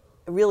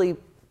 really,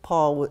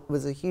 Paul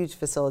was a huge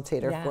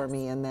facilitator for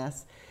me in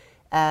this.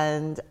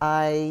 And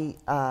I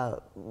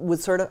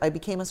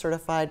became a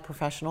certified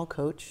professional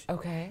coach.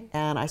 Okay.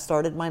 And I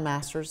started my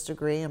master's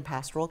degree in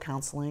pastoral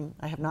counseling.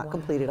 I have not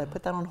completed. I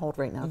put that on hold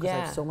right now because I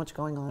have so much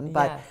going on.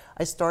 But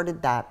I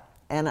started that.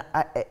 And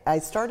I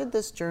started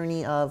this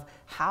journey of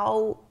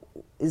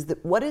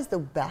what is the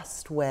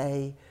best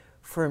way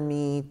for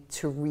me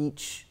to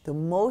reach the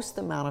most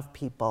amount of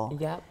people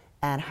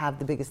and have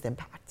the biggest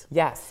impact.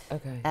 Yes.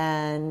 Okay.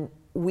 And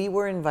we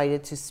were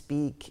invited to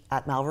speak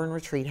at Malvern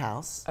Retreat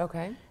House.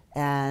 Okay.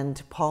 And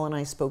Paul and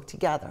I spoke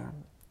together,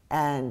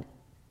 and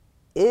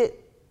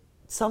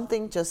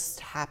something just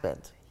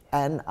happened.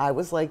 And I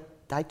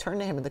turned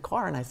to him in the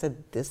car and I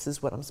said, this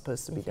is what I'm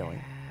supposed to be doing.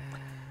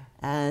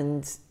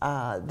 And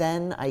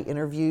then I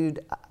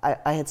interviewed,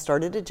 I had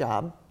started a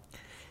job,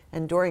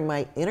 and during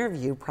my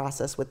interview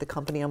process with the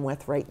company I'm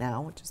with right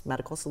now, which is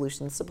Medical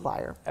Solutions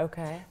Supplier.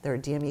 Okay. They're a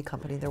DME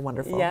company, they're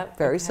wonderful, Yep.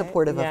 very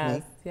supportive of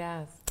me.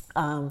 Yes.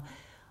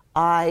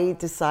 I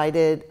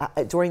decided,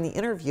 during the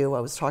interview, I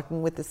was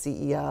talking with the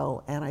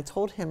CEO, and I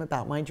told him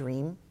about my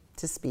dream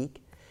to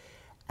speak.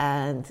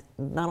 And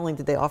not only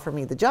did they offer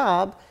me the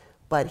job,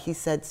 But he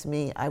said to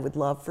me, I would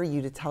love for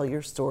you to tell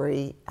your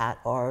story at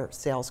our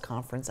sales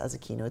conference as a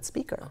keynote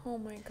speaker. Oh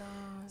my gosh.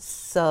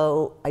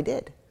 So I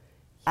did.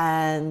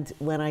 And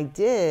when I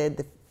did,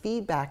 the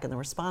feedback and the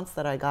response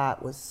that I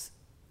got was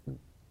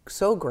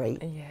so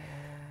great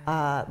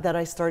that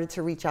I started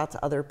to reach out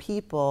to other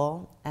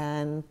people,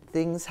 and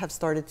things have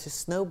started to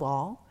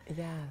snowball.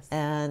 Yes.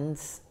 And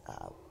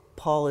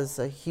Paul is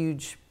a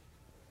huge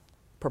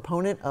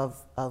proponent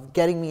of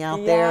getting me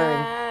out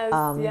there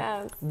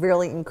and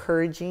really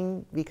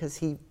encouraging, because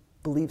he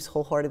believes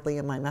wholeheartedly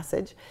in my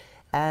message.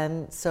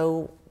 And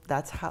so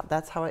that's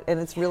how it, and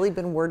it's really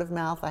been word of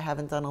mouth. I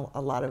haven't done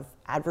a lot of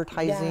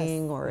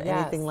advertising or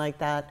anything like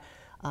that.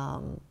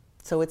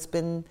 So it's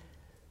been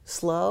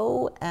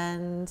slow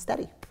and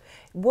steady.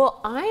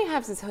 Well, I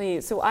have to tell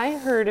you, so I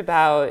heard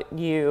about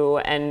you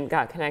and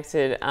got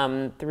connected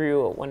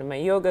through one of my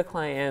yoga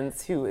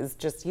clients who is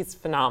just, he's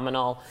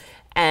phenomenal.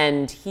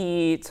 And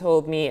he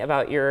told me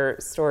about your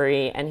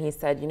story, and he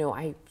said, you know,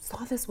 I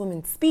saw this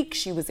woman speak.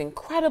 She was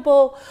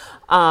incredible.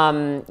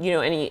 You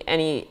know,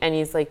 and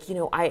he's like, you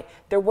know,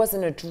 there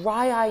wasn't a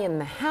dry eye in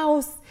the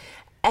house,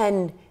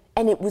 and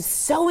it was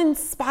so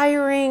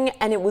inspiring,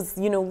 and it was,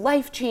 you know,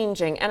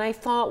 life-changing. And I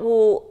thought,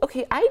 well,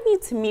 okay, I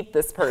need to meet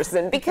this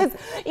person, because,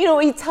 you know,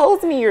 he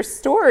tells me your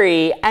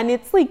story, and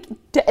it's like,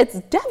 it's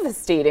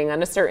devastating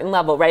on a certain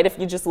level, right? If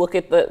you just look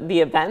at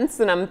the events,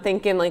 and I'm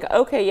thinking like,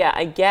 okay, yeah,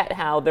 I get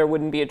how there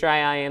wouldn't be a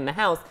dry eye in the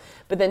house.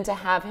 But then to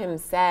have him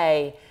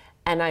say,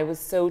 and I was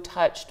so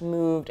touched,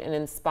 moved, and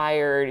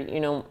inspired,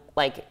 you know,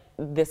 like,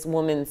 this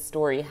woman's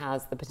story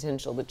has the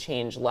potential to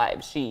change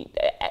lives. She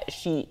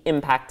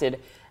impacted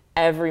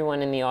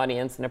everyone in the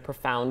audience in a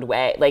profound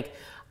way. Like,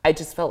 I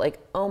just felt like,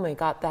 oh my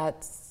God,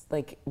 that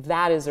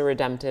is a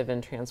redemptive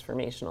and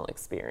transformational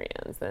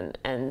experience.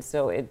 And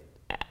so it's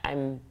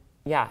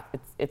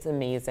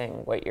amazing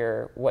what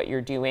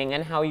you're doing,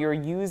 and how you're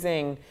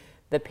using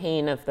the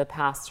pain of the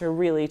past to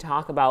really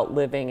talk about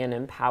living an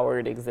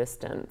empowered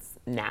existence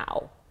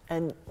now.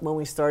 And when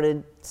we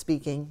started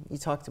speaking, you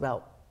talked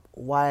about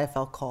why I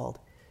felt called.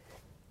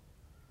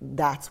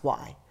 That's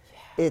why.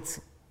 Yeah.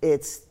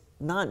 It's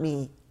not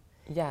me.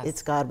 Yes.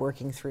 It's God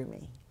working through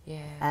me.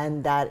 Yeah.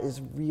 And that is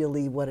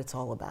really what it's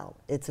all about.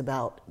 It's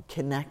about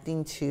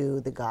connecting to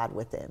the God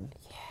within,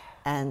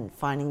 and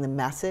finding the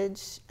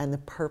message and the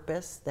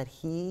purpose that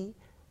he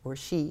or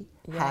she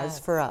has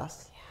for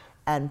us,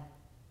 and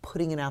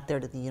putting it out there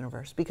to the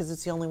universe, because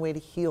it's the only way to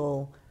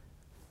heal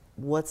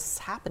what's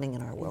happening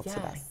in our world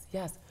today.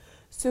 Yes.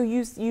 So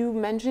you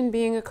mentioned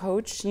being a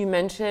coach. You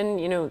mentioned,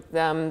 you know,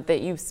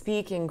 that you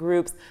speak in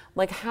groups.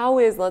 Like, how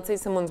is, let's say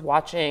someone's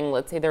watching,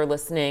 let's say they're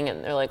listening,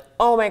 and they're like,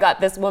 oh my God,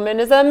 this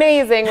woman is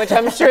amazing, which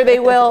I'm sure they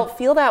will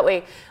feel that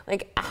way.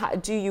 Like,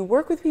 do you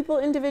work with people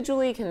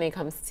individually? Can they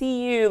come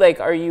see you? Like,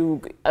 are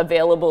you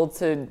available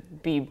to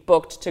be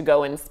booked to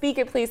go and speak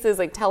at places?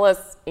 Like, tell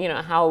us, you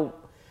know, how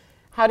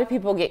do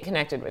people get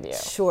connected with you?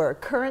 Sure.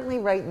 Currently,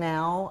 right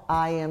now,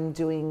 I am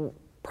doing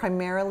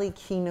primarily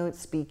keynote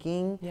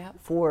speaking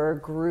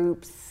for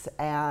groups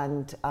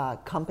and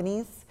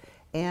companies.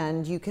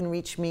 And you can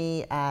reach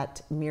me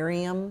at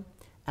Miriam,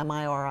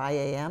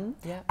 M-I-R-I-A-M,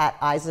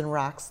 at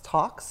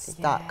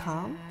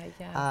eisenrockstalks.com.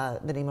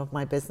 The name of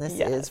my business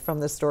is from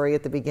the story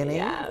at the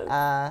beginning.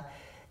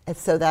 And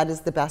so that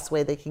is the best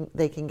way they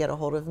can get a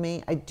hold of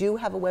me. I do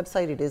have a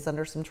website. It is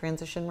under some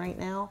transition right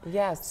now.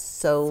 Yes.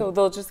 So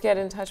they'll just get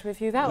in touch with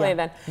you that way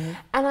then. Mm-hmm.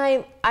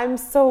 And I'm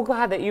so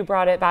glad that you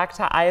brought it back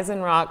to Eyes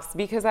and Rocks,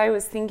 because I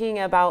was thinking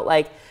about,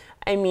 like,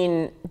 I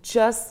mean,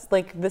 just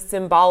like the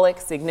symbolic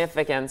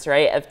significance,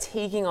 right, of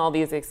taking all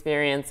these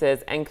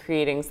experiences and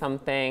creating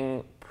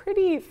something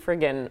pretty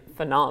friggin'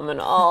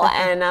 phenomenal.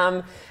 and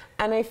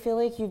I feel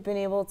like you've been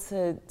able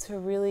to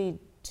really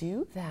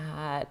do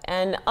that.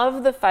 And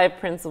of the 5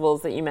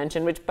 principles that you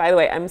mentioned, which, by the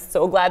way, I'm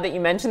so glad that you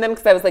mentioned them,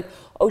 because I was like,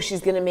 oh,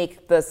 she's going to make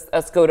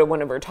us go to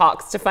one of her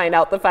talks to find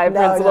out the 5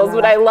 principles. No.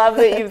 But I love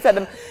that you've said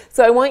them.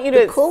 So I want you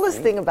to. The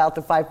coolest thing about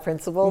the 5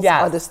 principles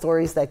are the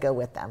stories that go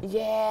with them.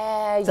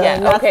 Okay. So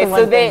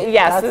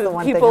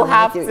people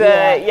have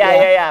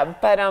to.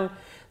 But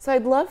so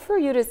I'd love for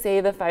you to say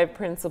the 5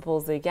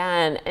 principles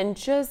again, and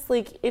just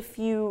like if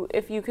you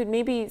could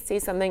maybe say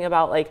something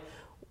about, like,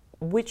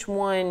 which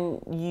one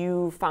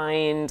you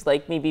find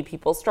like maybe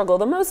people struggle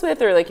the most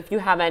with, or like if you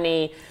have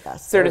any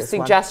sort of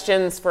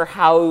suggestions for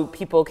how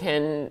people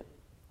can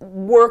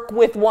work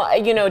with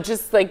one, you know,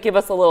 just like give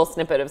us a little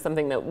snippet of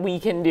something that we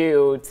can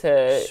do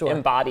to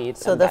embody them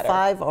So the better.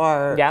 5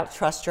 are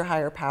trust your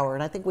higher power,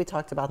 and I think we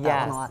talked about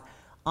that one a lot.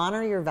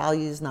 Honor your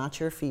values, not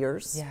your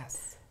fears.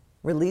 Yes.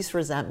 Release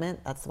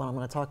resentment. That's the one I'm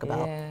going to talk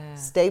about.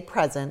 Stay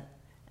present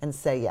and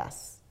say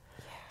yes.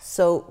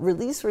 So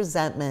release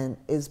resentment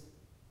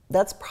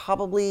that's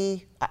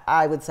probably,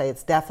 I would say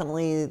it's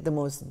definitely the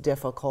most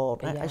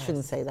difficult. I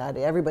shouldn't say that.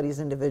 Everybody's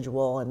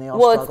individual and they all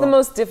struggle. It's the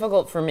most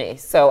difficult for me.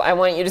 So I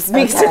want you to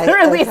speak to the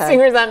releasing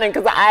resentment,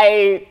 because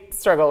I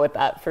struggle with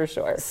that for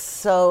sure.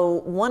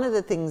 So one of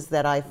the things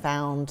that I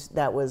found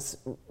that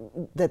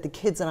the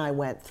kids and I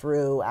went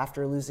through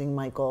after losing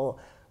Michael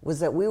was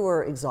that we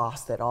were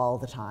exhausted all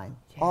the time,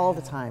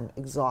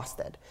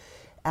 exhausted.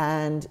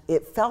 And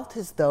it felt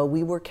as though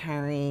we were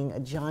carrying a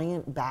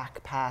giant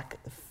backpack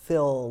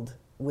filled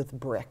with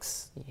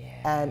bricks.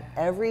 And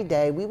every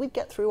day we would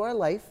get through our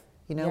life,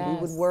 we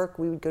would work,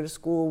 we would go to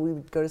school, we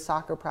would go to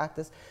soccer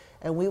practice,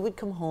 and we would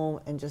come home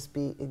and just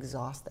be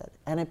exhausted.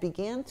 And it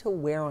began to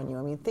wear on you.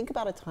 I mean, think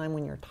about a time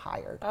when you're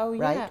tired,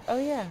 right? Oh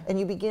yeah. And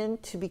you begin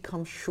to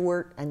become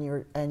short, and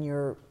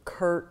you're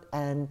curt,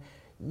 and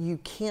you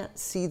can't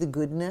see the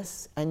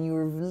goodness, and you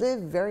live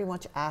very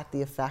much at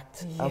the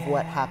effect of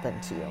what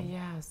happened to you.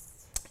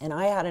 Yes. And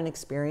I had an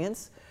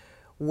experience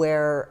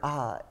where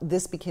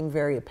this became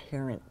very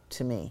apparent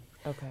to me,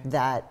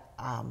 that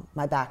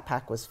my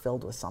backpack was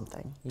filled with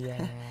something.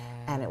 Yeah.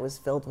 And it was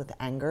filled with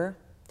anger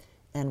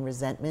and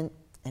resentment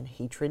and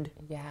hatred.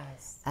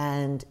 Yes.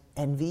 And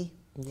envy.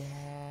 Yeah.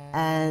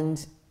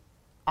 And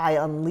I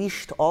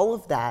unleashed all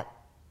of that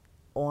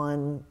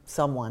on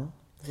someone.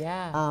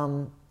 Yeah.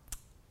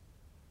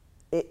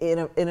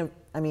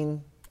 I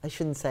mean, I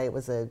shouldn't say it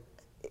was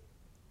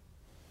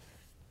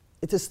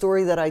it's a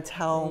story that I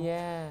tell.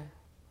 Yeah.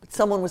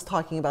 Someone was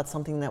talking about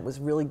something that was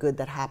really good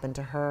that happened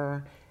to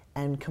her,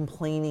 and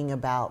complaining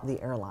about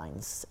the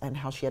airlines and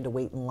how she had to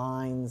wait in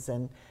lines,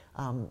 and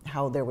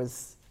how there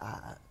was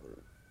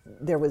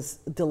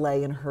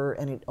delay in her,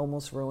 and it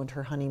almost ruined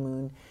her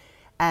honeymoon.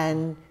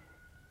 And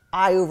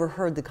I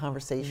overheard the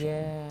conversation.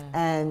 Yeah.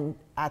 And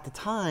at the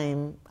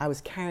time, I was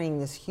carrying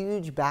this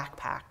huge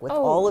backpack with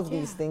all of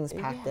these things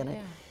packed in it.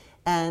 Yeah.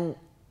 And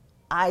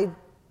I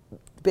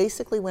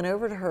basically went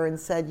over to her and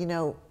said,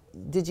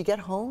 did you get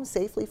home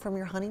safely from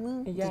your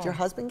honeymoon? Yeah. Did your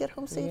husband get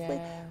home safely?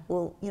 Yeah.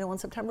 Well, on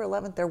September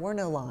 11th, there were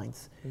no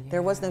lines.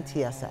 There was no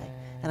TSA.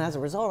 And as a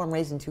result, I'm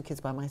raising 2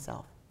 kids by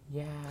myself.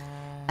 Yeah.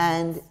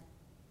 And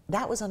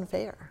that was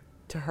unfair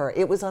to her.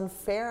 It was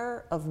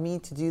unfair of me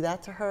to do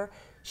that to her.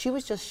 She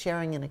was just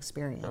sharing an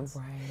experience.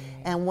 Right.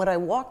 And what I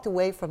walked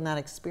away from that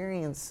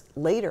experience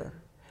later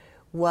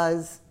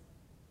was,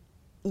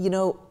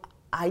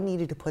 I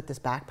needed to put this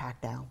backpack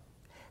down.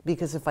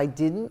 Because if I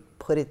didn't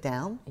put it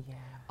down,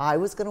 I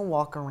was going to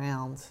walk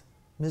around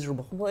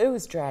miserable. Well, it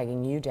was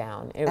dragging you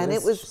down. And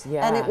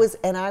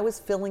I was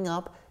filling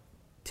up.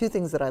 2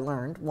 things that I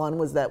learned. One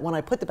was that when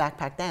I put the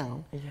backpack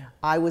down,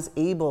 I was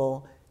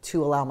able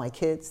to allow my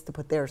kids to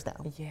put theirs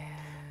down. Yeah.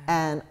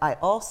 And I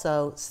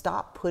also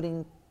stopped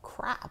putting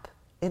crap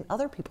in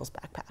other people's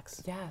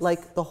backpacks. Yes.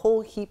 Like the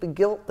whole heap of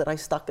guilt that I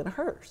stuck in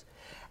hers.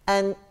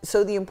 And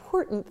so the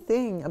important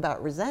thing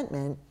about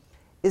resentment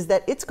is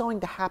that it's going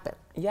to happen.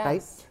 Yes.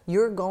 Right?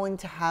 You're going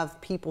to have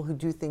people who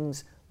do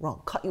things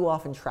wrong, cut you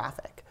off in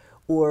traffic,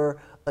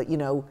 or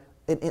an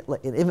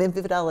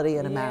infidelity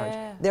in a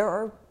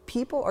marriage.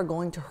 People are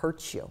going to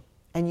hurt you,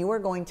 and you are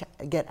going to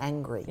get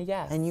angry.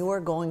 Yes. And you are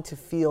going to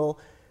feel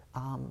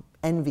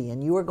envy,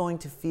 and you are going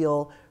to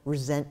feel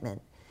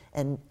resentment,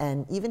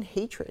 and even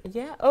hatred.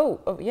 Yeah.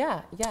 Oh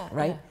yeah.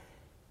 Right? Yeah.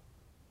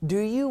 Do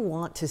you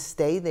want to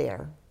stay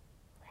there,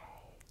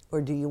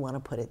 or do you want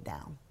to put it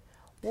down?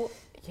 Well,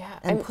 yeah.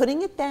 And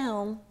putting it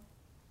down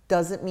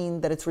doesn't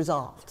mean that it's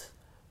resolved.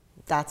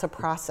 That's a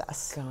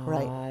process,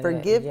 right?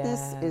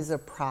 Forgiveness is a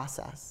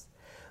process.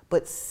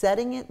 But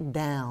setting it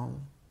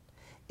down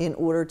in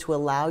order to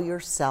allow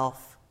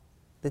yourself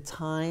the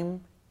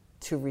time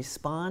to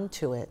respond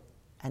to it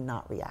and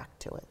not react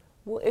to it.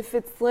 Well, if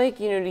it's like,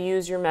 to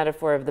use your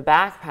metaphor of the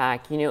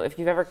backpack, if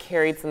you've ever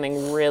carried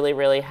something really,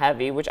 really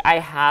heavy, which I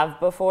have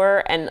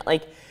before, and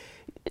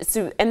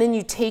and then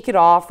you take it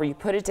off or you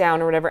put it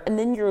down or whatever, and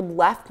then you're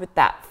left with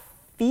that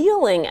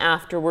feeling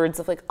afterwards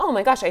of oh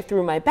my gosh, I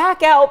threw my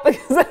back out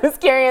because I was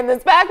carrying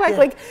this backpack.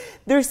 Yeah.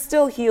 There's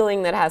still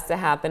healing that has to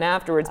happen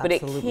afterwards.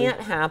 Absolutely. But it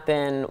can't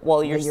happen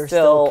while you're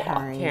still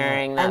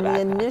carrying that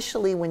backpack. And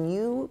initially, when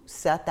you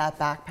set that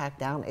backpack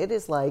down, it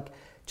is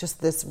just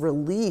this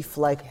relief,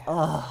 I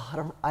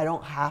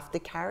don't have to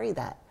carry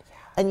that. Yeah.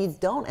 And you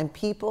don't, and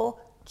people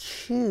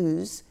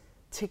choose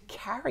to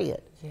carry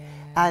it. Yeah.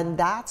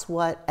 And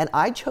and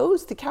I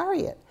chose to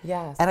carry it.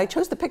 Yes. And I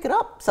chose to pick it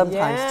up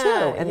sometimes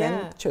too, and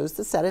then chose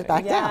to set it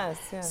back down.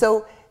 Yes.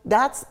 So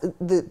that's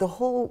the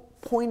whole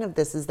point of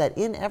this, is that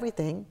in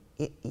everything,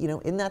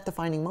 in that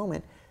defining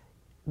moment,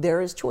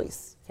 there is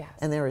choice. Yes.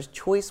 And there is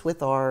choice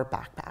with our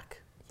backpack.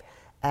 Yeah.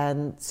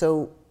 And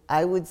so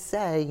I would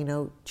say,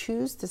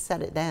 choose to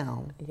set it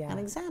down and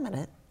examine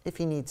it if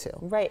you need to.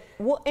 Right.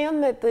 Well,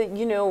 and that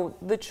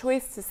the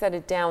choice to set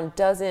it down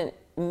doesn't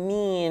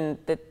mean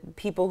that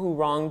people who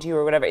wronged you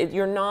or whatever,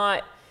 you're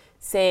not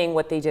saying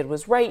what they did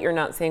was right, you're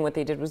not saying what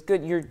they did was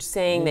good, you're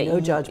saying that no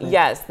judgment.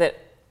 Yes, that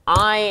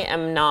I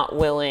am not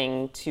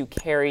willing to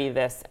carry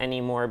this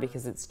anymore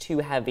because it's too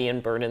heavy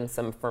and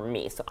burdensome for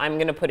me, so I'm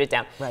going to put it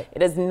down. Right.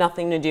 It has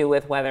nothing to do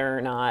with whether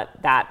or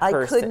not that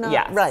person. I could not.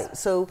 Yes. Right.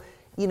 So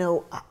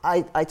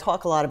I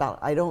talk a lot about.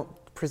 I don't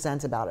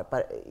present about it,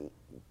 but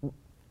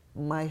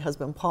my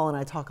husband Paul and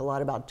I talk a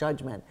lot about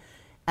judgment,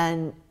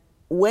 and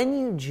when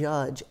you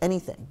judge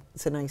anything,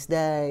 it's a nice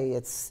day,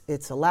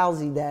 it's a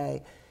lousy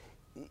day,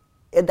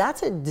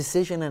 that's a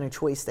decision and a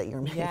choice that you're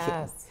making.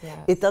 Yes, yes.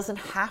 It doesn't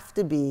have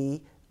to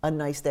be a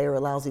nice day or a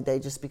lousy day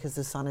just because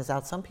the sun is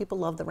out. Some people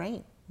love the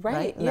rain,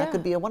 Right, And that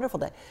could be a wonderful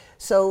day.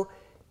 So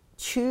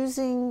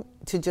choosing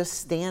to just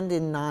stand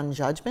in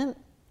non-judgment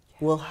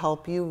will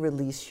help you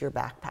release your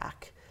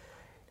backpack.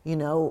 You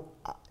know,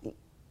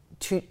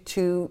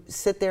 to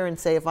sit there and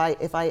say, if I,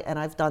 and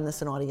I've done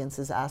this in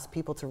audiences, ask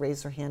people to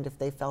raise their hand if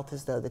they felt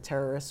as though the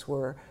terrorists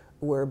were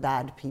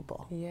bad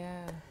people.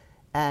 Yeah.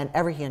 And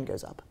every hand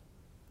goes up.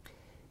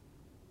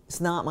 It's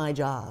not my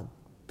job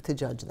to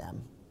judge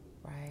them.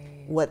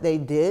 Right. What they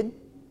did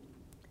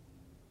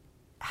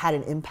had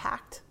an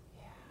impact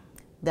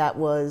that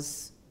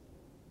was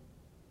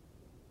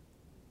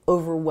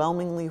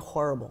overwhelmingly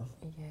horrible.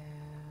 Yeah.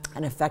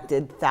 And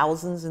affected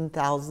thousands and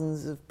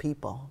thousands of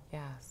people.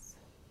 Yes.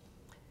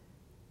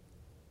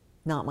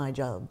 Not my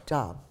job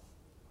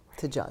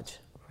to judge.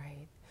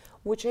 Right.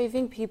 Which I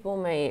think people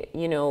might,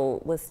 you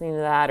know, listening to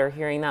that or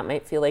hearing that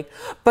might feel like,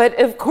 but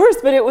of course,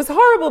 but it was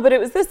horrible, but it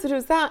was this, but it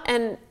was that.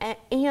 And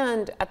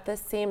at the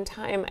same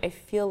time, I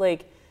feel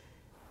like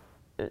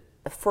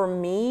for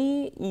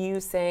me,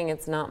 you saying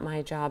it's not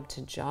my job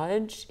to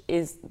judge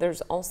there's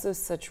also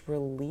such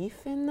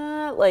relief in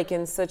that, like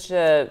in such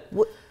a...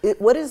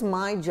 What is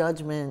my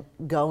judgment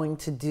going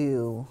to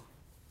do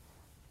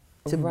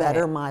to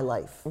better my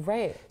life?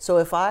 Right. So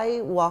if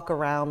I walk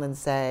around and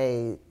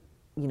say,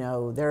 you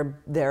know,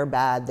 they're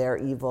bad, they're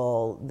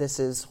evil, this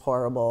is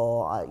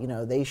horrible, you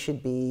know, they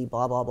should be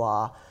blah, blah,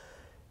 blah,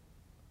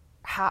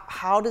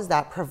 how does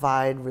that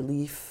provide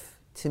relief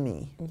to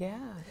me? Yeah.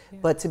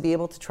 But to be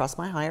able to trust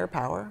my higher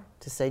power,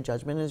 to say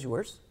judgment is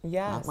yours,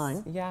 not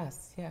mine.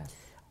 Yes.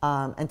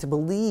 And to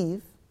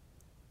believe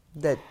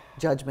that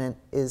judgment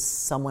is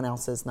someone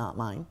else's, not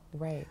mine.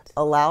 Right.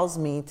 Allows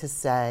me to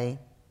say,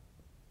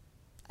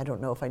 I don't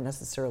know if I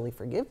necessarily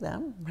forgive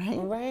them, right?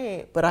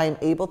 Right. But I'm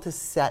able to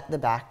set the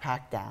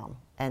backpack down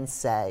and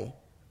say,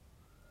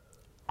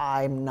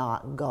 I'm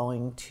not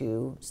going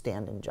to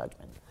stand in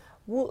judgment.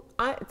 Well,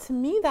 to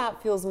me,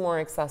 that feels more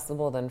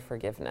accessible than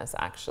forgiveness,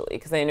 actually,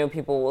 because I know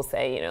people will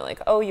say, you know,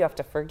 like, oh, you have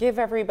to forgive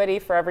everybody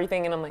for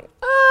everything, and I'm like,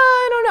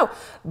 I don't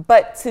know.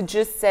 But to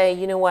just say,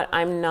 you know what,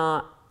 I'm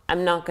not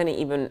going to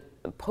even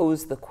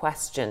pose the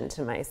question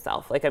to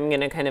myself. Like, I'm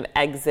going to kind of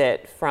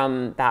exit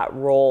from that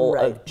role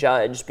of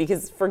judge,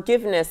 because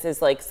forgiveness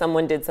is like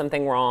someone did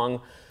something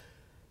wrong.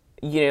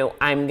 You know,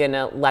 I'm going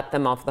to let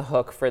them off the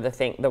hook for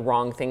the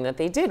wrong thing that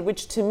they did,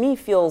 which to me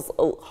feels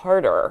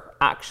harder,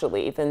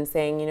 actually, than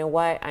saying, you know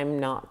what, I'm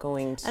not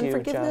going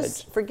to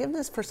judge.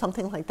 Forgiveness for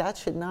something like that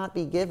should not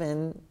be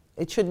given.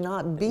 It should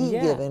not be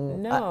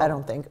given, I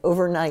don't think,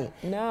 overnight.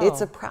 No.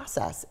 It's a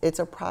process. It's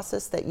a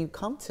process that you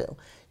come to.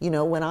 You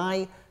know, when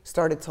I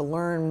started to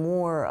learn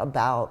more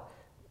about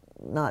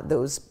not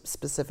those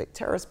specific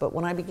terrorists, but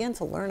when I began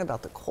to learn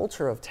about the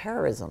culture of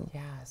terrorism,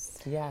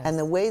 and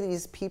the way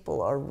these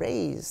people are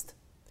raised,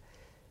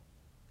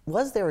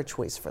 was there a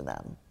choice for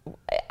them?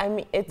 I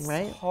mean, it's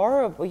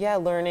horrible. Yeah,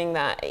 learning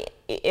that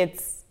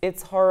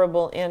it's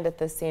horrible, and at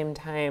the same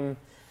time,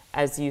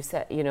 as you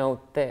said, you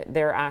know,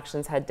 their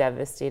actions had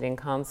devastating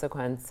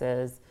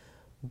consequences,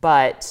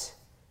 but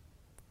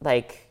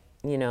like,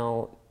 you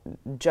know,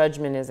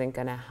 judgment isn't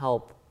going to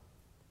help.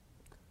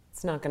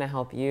 It's not going to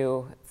help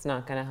you. It's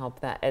not going to help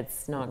that.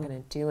 It's not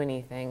going to do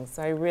anything.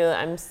 So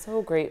I'm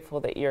so grateful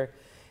that you're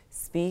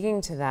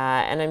speaking to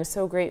that. And I'm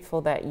so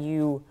grateful that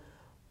you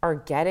are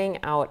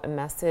getting out a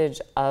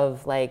message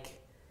of like,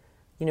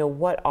 you know,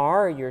 what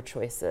are your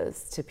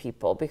choices to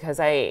people? Because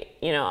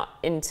you know,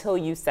 until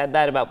you said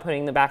that about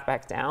putting the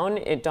backpack down,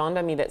 it dawned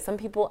on me that some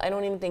people, I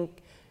don't even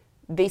think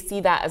they see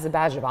that as a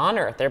badge of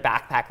honor at their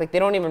backpack. Like, they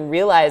don't even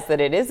realize that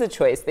it is a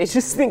choice. They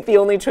just think the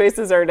only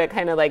choices are to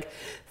kind of like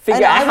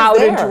figure out how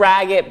to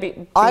drag it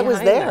behind I was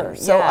there, them.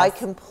 so I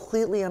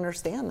completely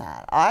understand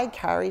that. I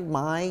carried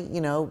my, you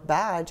know,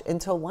 badge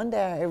until one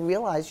day I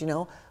realized, you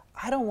know,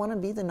 I don't want to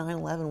be the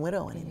 9/11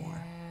 widow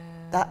anymore.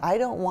 That I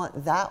don't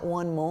want that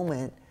one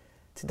moment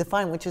to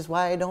define, which is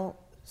why I don't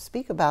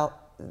speak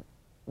about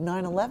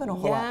 9/11 a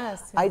whole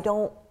lot. I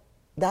don't,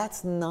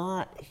 that's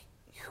not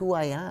who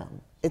I am.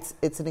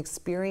 It's an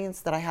experience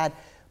that I had.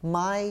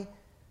 My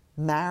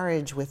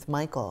marriage with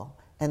Michael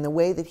and the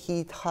way that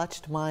he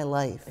touched my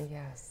life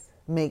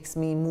makes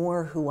me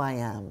more who I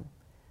am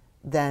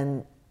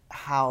than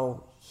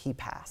how he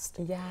passed.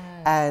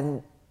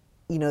 And,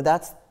 you know,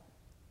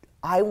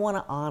 I want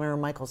to honor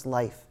Michael's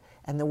life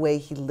and the way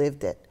he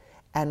lived it.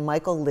 And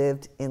Michael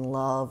lived in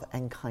love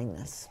and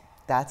kindness.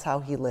 That's how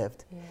he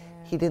lived.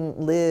 He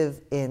didn't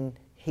live in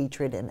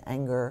hatred and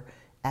anger,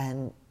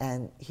 and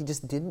he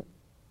just didn't.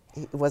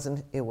 It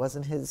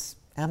wasn't his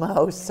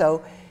MO.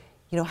 So,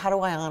 you know, how do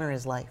I honor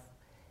his life?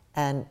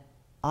 And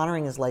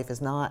honoring his life is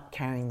not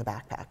carrying the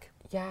backpack.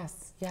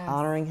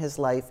 Honoring his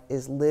life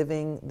is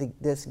living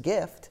this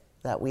gift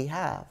that we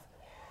have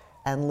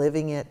and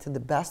living it to the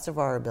best of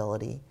our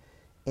ability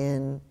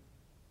in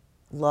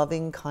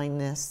loving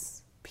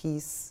kindness,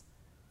 peace,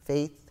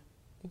 faith,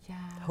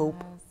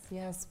 hope.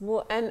 Yes.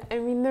 Well, and I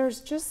mean,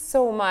 there's just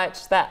so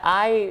much that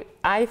I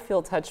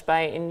feel touched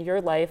by in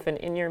your life and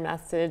in your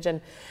message.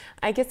 And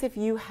I guess if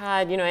you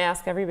had, I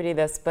ask everybody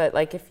this, but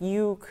like if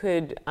you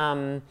could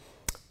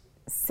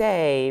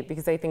say,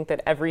 because I think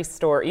that every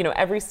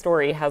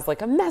story has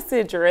like a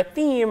message or a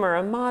theme or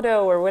a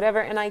motto or whatever.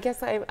 And I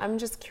guess I'm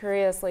just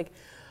curious, like,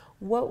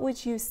 what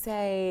would you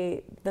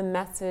say the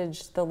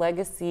message, the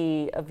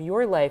legacy of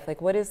your life,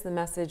 like what is the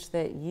message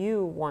that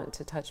you want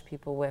to touch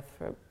people with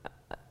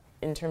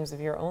in terms of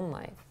your own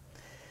life?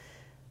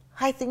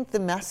 I think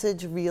the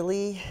message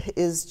really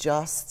is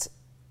just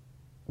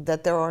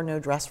that there are no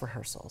dress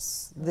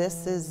rehearsals.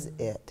 This is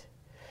it.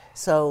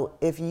 So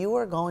if you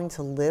are going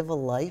to live a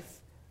life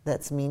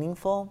that's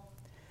meaningful,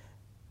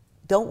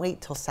 don't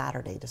wait till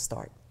Saturday to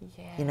start.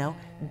 Yeah.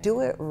 Do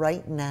it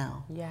right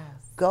now. Yes.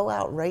 Go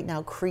out right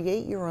now,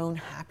 create your own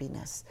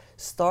happiness.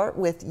 Start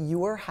with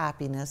your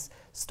happiness,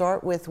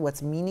 start with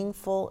what's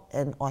meaningful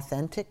and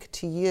authentic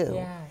to you.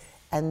 Yes.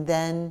 And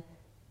then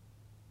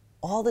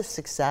all the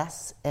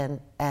success and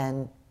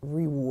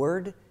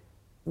reward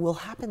will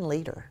happen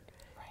later.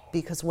 Right.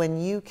 Because when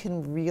you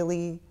can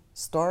really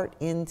start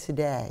in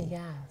today,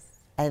 Yes.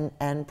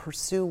 and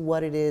pursue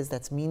what it is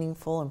that's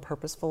meaningful and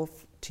purposeful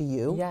to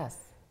you, Yes.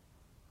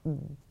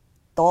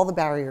 all the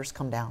barriers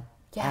come down.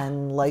 Yeah.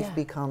 And life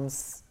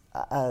becomes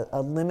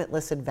a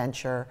limitless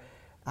adventure,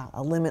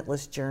 a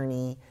limitless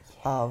journey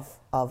of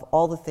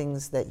all the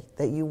things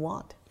that you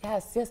want.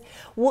 Yes, yes.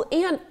 Well,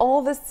 and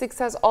all the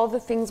success, all the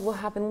things will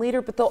happen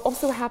later, but they'll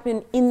also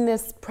happen in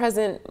this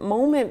present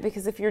moment,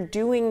 because if you're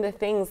doing the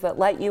things that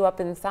light you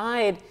up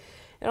inside,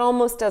 it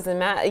almost doesn't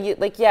matter.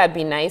 Like, yeah, it'd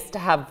be nice to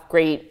have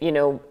great,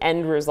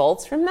 end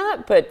results from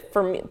that, but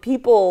for me,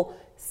 people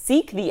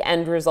seek the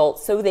end result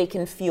so they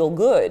can feel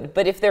good.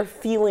 But if they're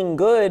feeling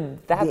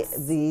good,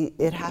 that's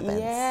it happens.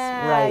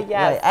 Yeah, right.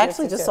 yes, right. I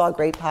actually yes, just yes. saw a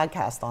great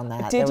podcast on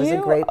that. Did There was you?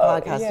 a great Oh,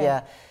 podcast, yeah.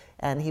 yeah.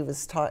 And he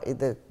was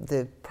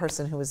the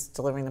person who was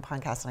delivering the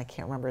podcast, and I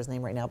can't remember his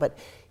name right now, but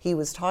he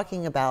was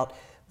talking about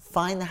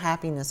find the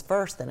happiness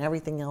first, and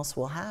everything else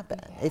will happen.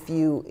 Yeah.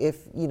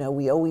 If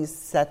we always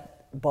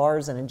set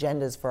bars and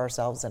agendas for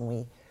ourselves,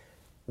 and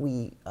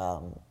we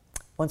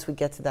once we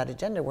get to that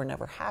agenda, we're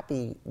never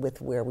happy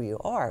with where we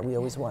are. We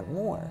always want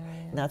more,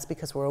 and that's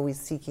because we're always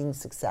seeking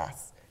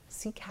success.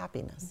 Seek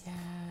happiness.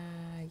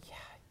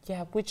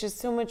 Yeah. Which is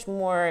so much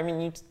more. I mean,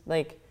 you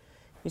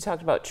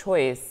talked about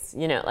choice.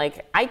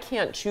 I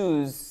can't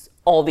choose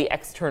all the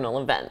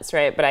external events,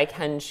 right? But I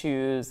can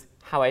choose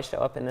how I show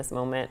up in this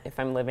moment, if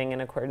I'm living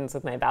in accordance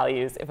with my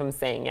values, if I'm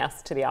saying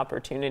yes to the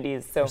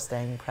opportunities. So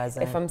staying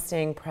present. If I'm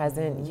staying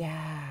present,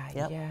 Yep.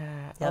 Yep.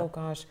 Yep. Oh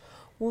gosh.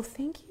 Well,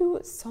 thank you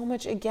so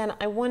much. Again,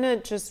 I want to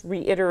just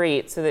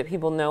reiterate so that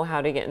people know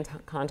how to get in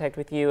contact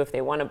with you if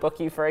they want to book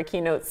you for a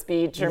keynote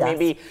speech, or Yes.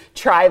 maybe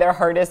try their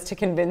hardest to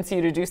convince you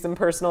to do some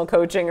personal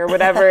coaching or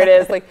whatever it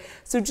is.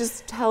 So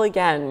just tell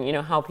again,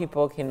 how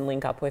people can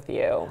link up with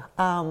you.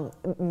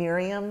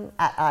 Miriam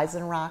at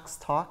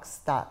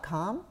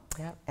eisenrockstalks.com.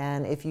 Yep.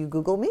 And if you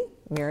Google me,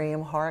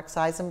 Miriam Horrocks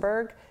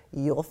Eisenberg,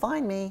 you'll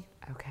find me.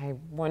 Okay,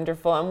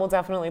 wonderful. And we'll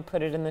definitely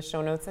put it in the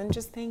show notes. And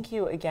just thank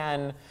you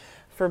again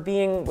for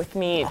being with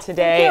me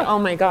today. Oh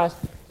my gosh.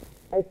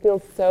 I feel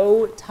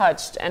so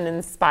touched and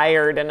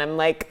inspired. And I'm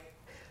like,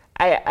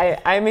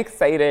 I'm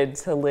excited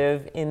to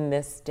live in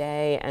this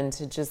day and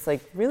to just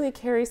really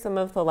carry some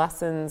of the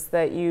lessons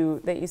that you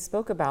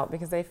spoke about,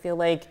 because I feel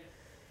like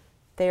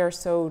they are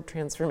so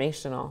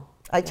transformational.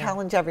 I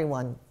challenge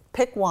everyone,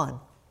 pick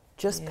one.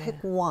 Just pick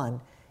one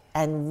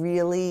and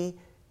really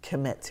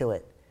commit to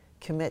it.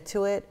 Commit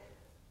to it,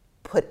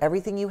 put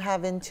everything you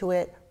have into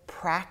it,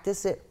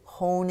 practice it,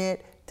 hone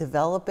it,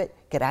 develop it,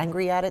 get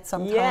angry at it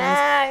sometimes.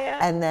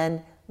 And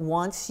then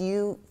once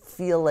you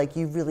feel like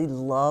you really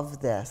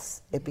love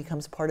this, it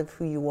becomes part of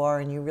who you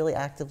are and you really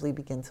actively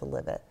begin to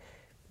live it.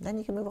 Then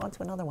you can move on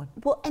to another one.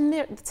 Well, and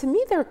to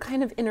me, they're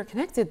kind of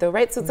interconnected though,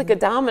 right? So it's like a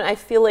domino. I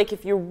feel like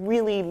if you're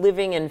really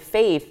living in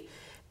faith,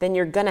 then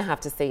you're gonna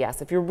have to say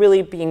yes. If you're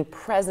really being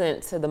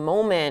present to the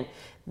moment,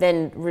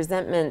 then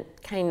resentment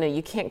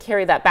you can't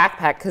carry that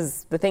backpack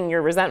because the thing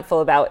you're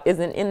resentful about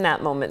isn't in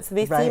that moment. So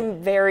they seem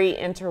very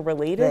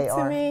interrelated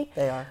to me.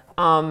 They are.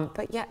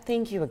 But yeah,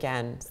 thank you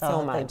again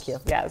so much. Thank you.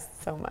 Yes,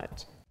 so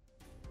much.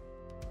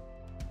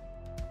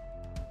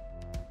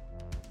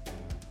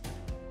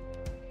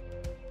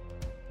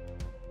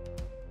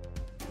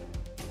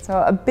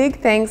 So a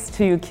big thanks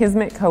to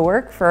Kismet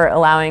Cowork for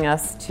allowing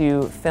us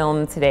to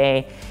film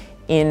today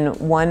in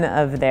one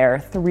of their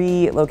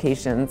 3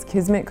 locations.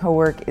 Kismet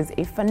Cowork is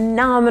a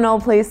phenomenal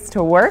place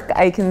to work.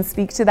 I can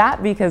speak to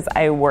that because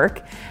I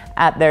work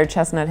at their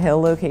Chestnut Hill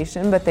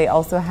location, but they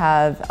also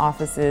have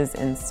offices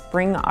in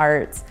Spring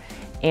Arts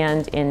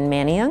and in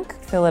Manayunk,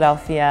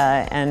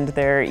 Philadelphia, and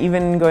they're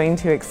even going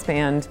to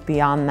expand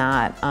beyond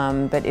that.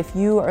 But if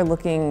you are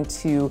looking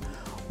to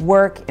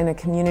work in a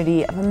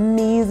community of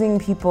amazing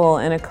people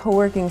in a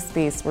co-working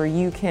space where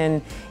you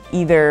can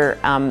either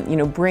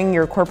bring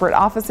your corporate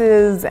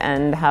offices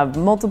and have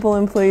multiple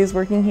employees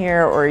working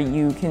here, or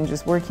you can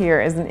just work here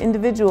as an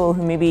individual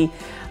who maybe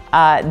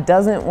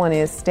doesn't want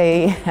to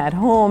stay at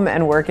home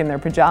and work in their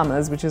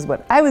pajamas, which is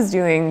what I was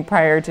doing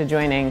prior to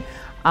joining,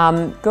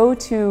 go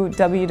to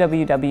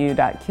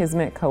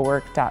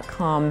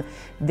www.kismetcowork.com.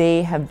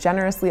 They have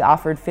generously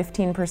offered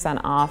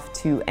 15% off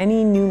to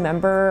any new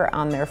member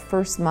on their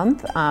first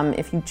month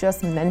if you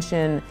just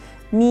mention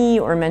me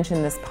or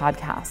mention this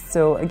podcast.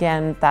 So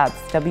again, that's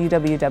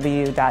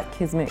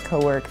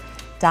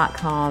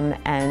www.kismetcowork.com,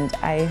 and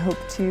I hope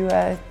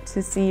to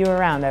see you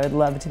around. I would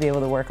love to be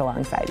able to work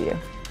alongside you.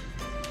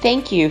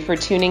 Thank you for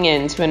tuning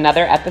in to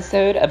another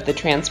episode of the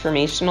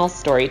Transformational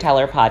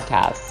Storyteller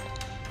Podcast.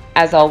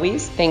 As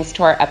always, thanks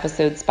to our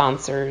episode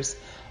sponsors,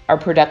 our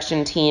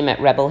production team at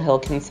Rebel Hill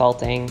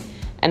Consulting,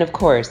 and of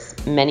course,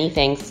 many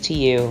thanks to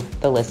you,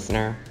 the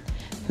listener.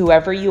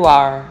 Whoever you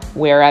are,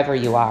 wherever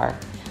you are,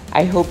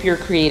 I hope you're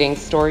creating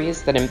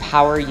stories that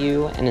empower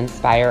you and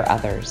inspire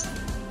others.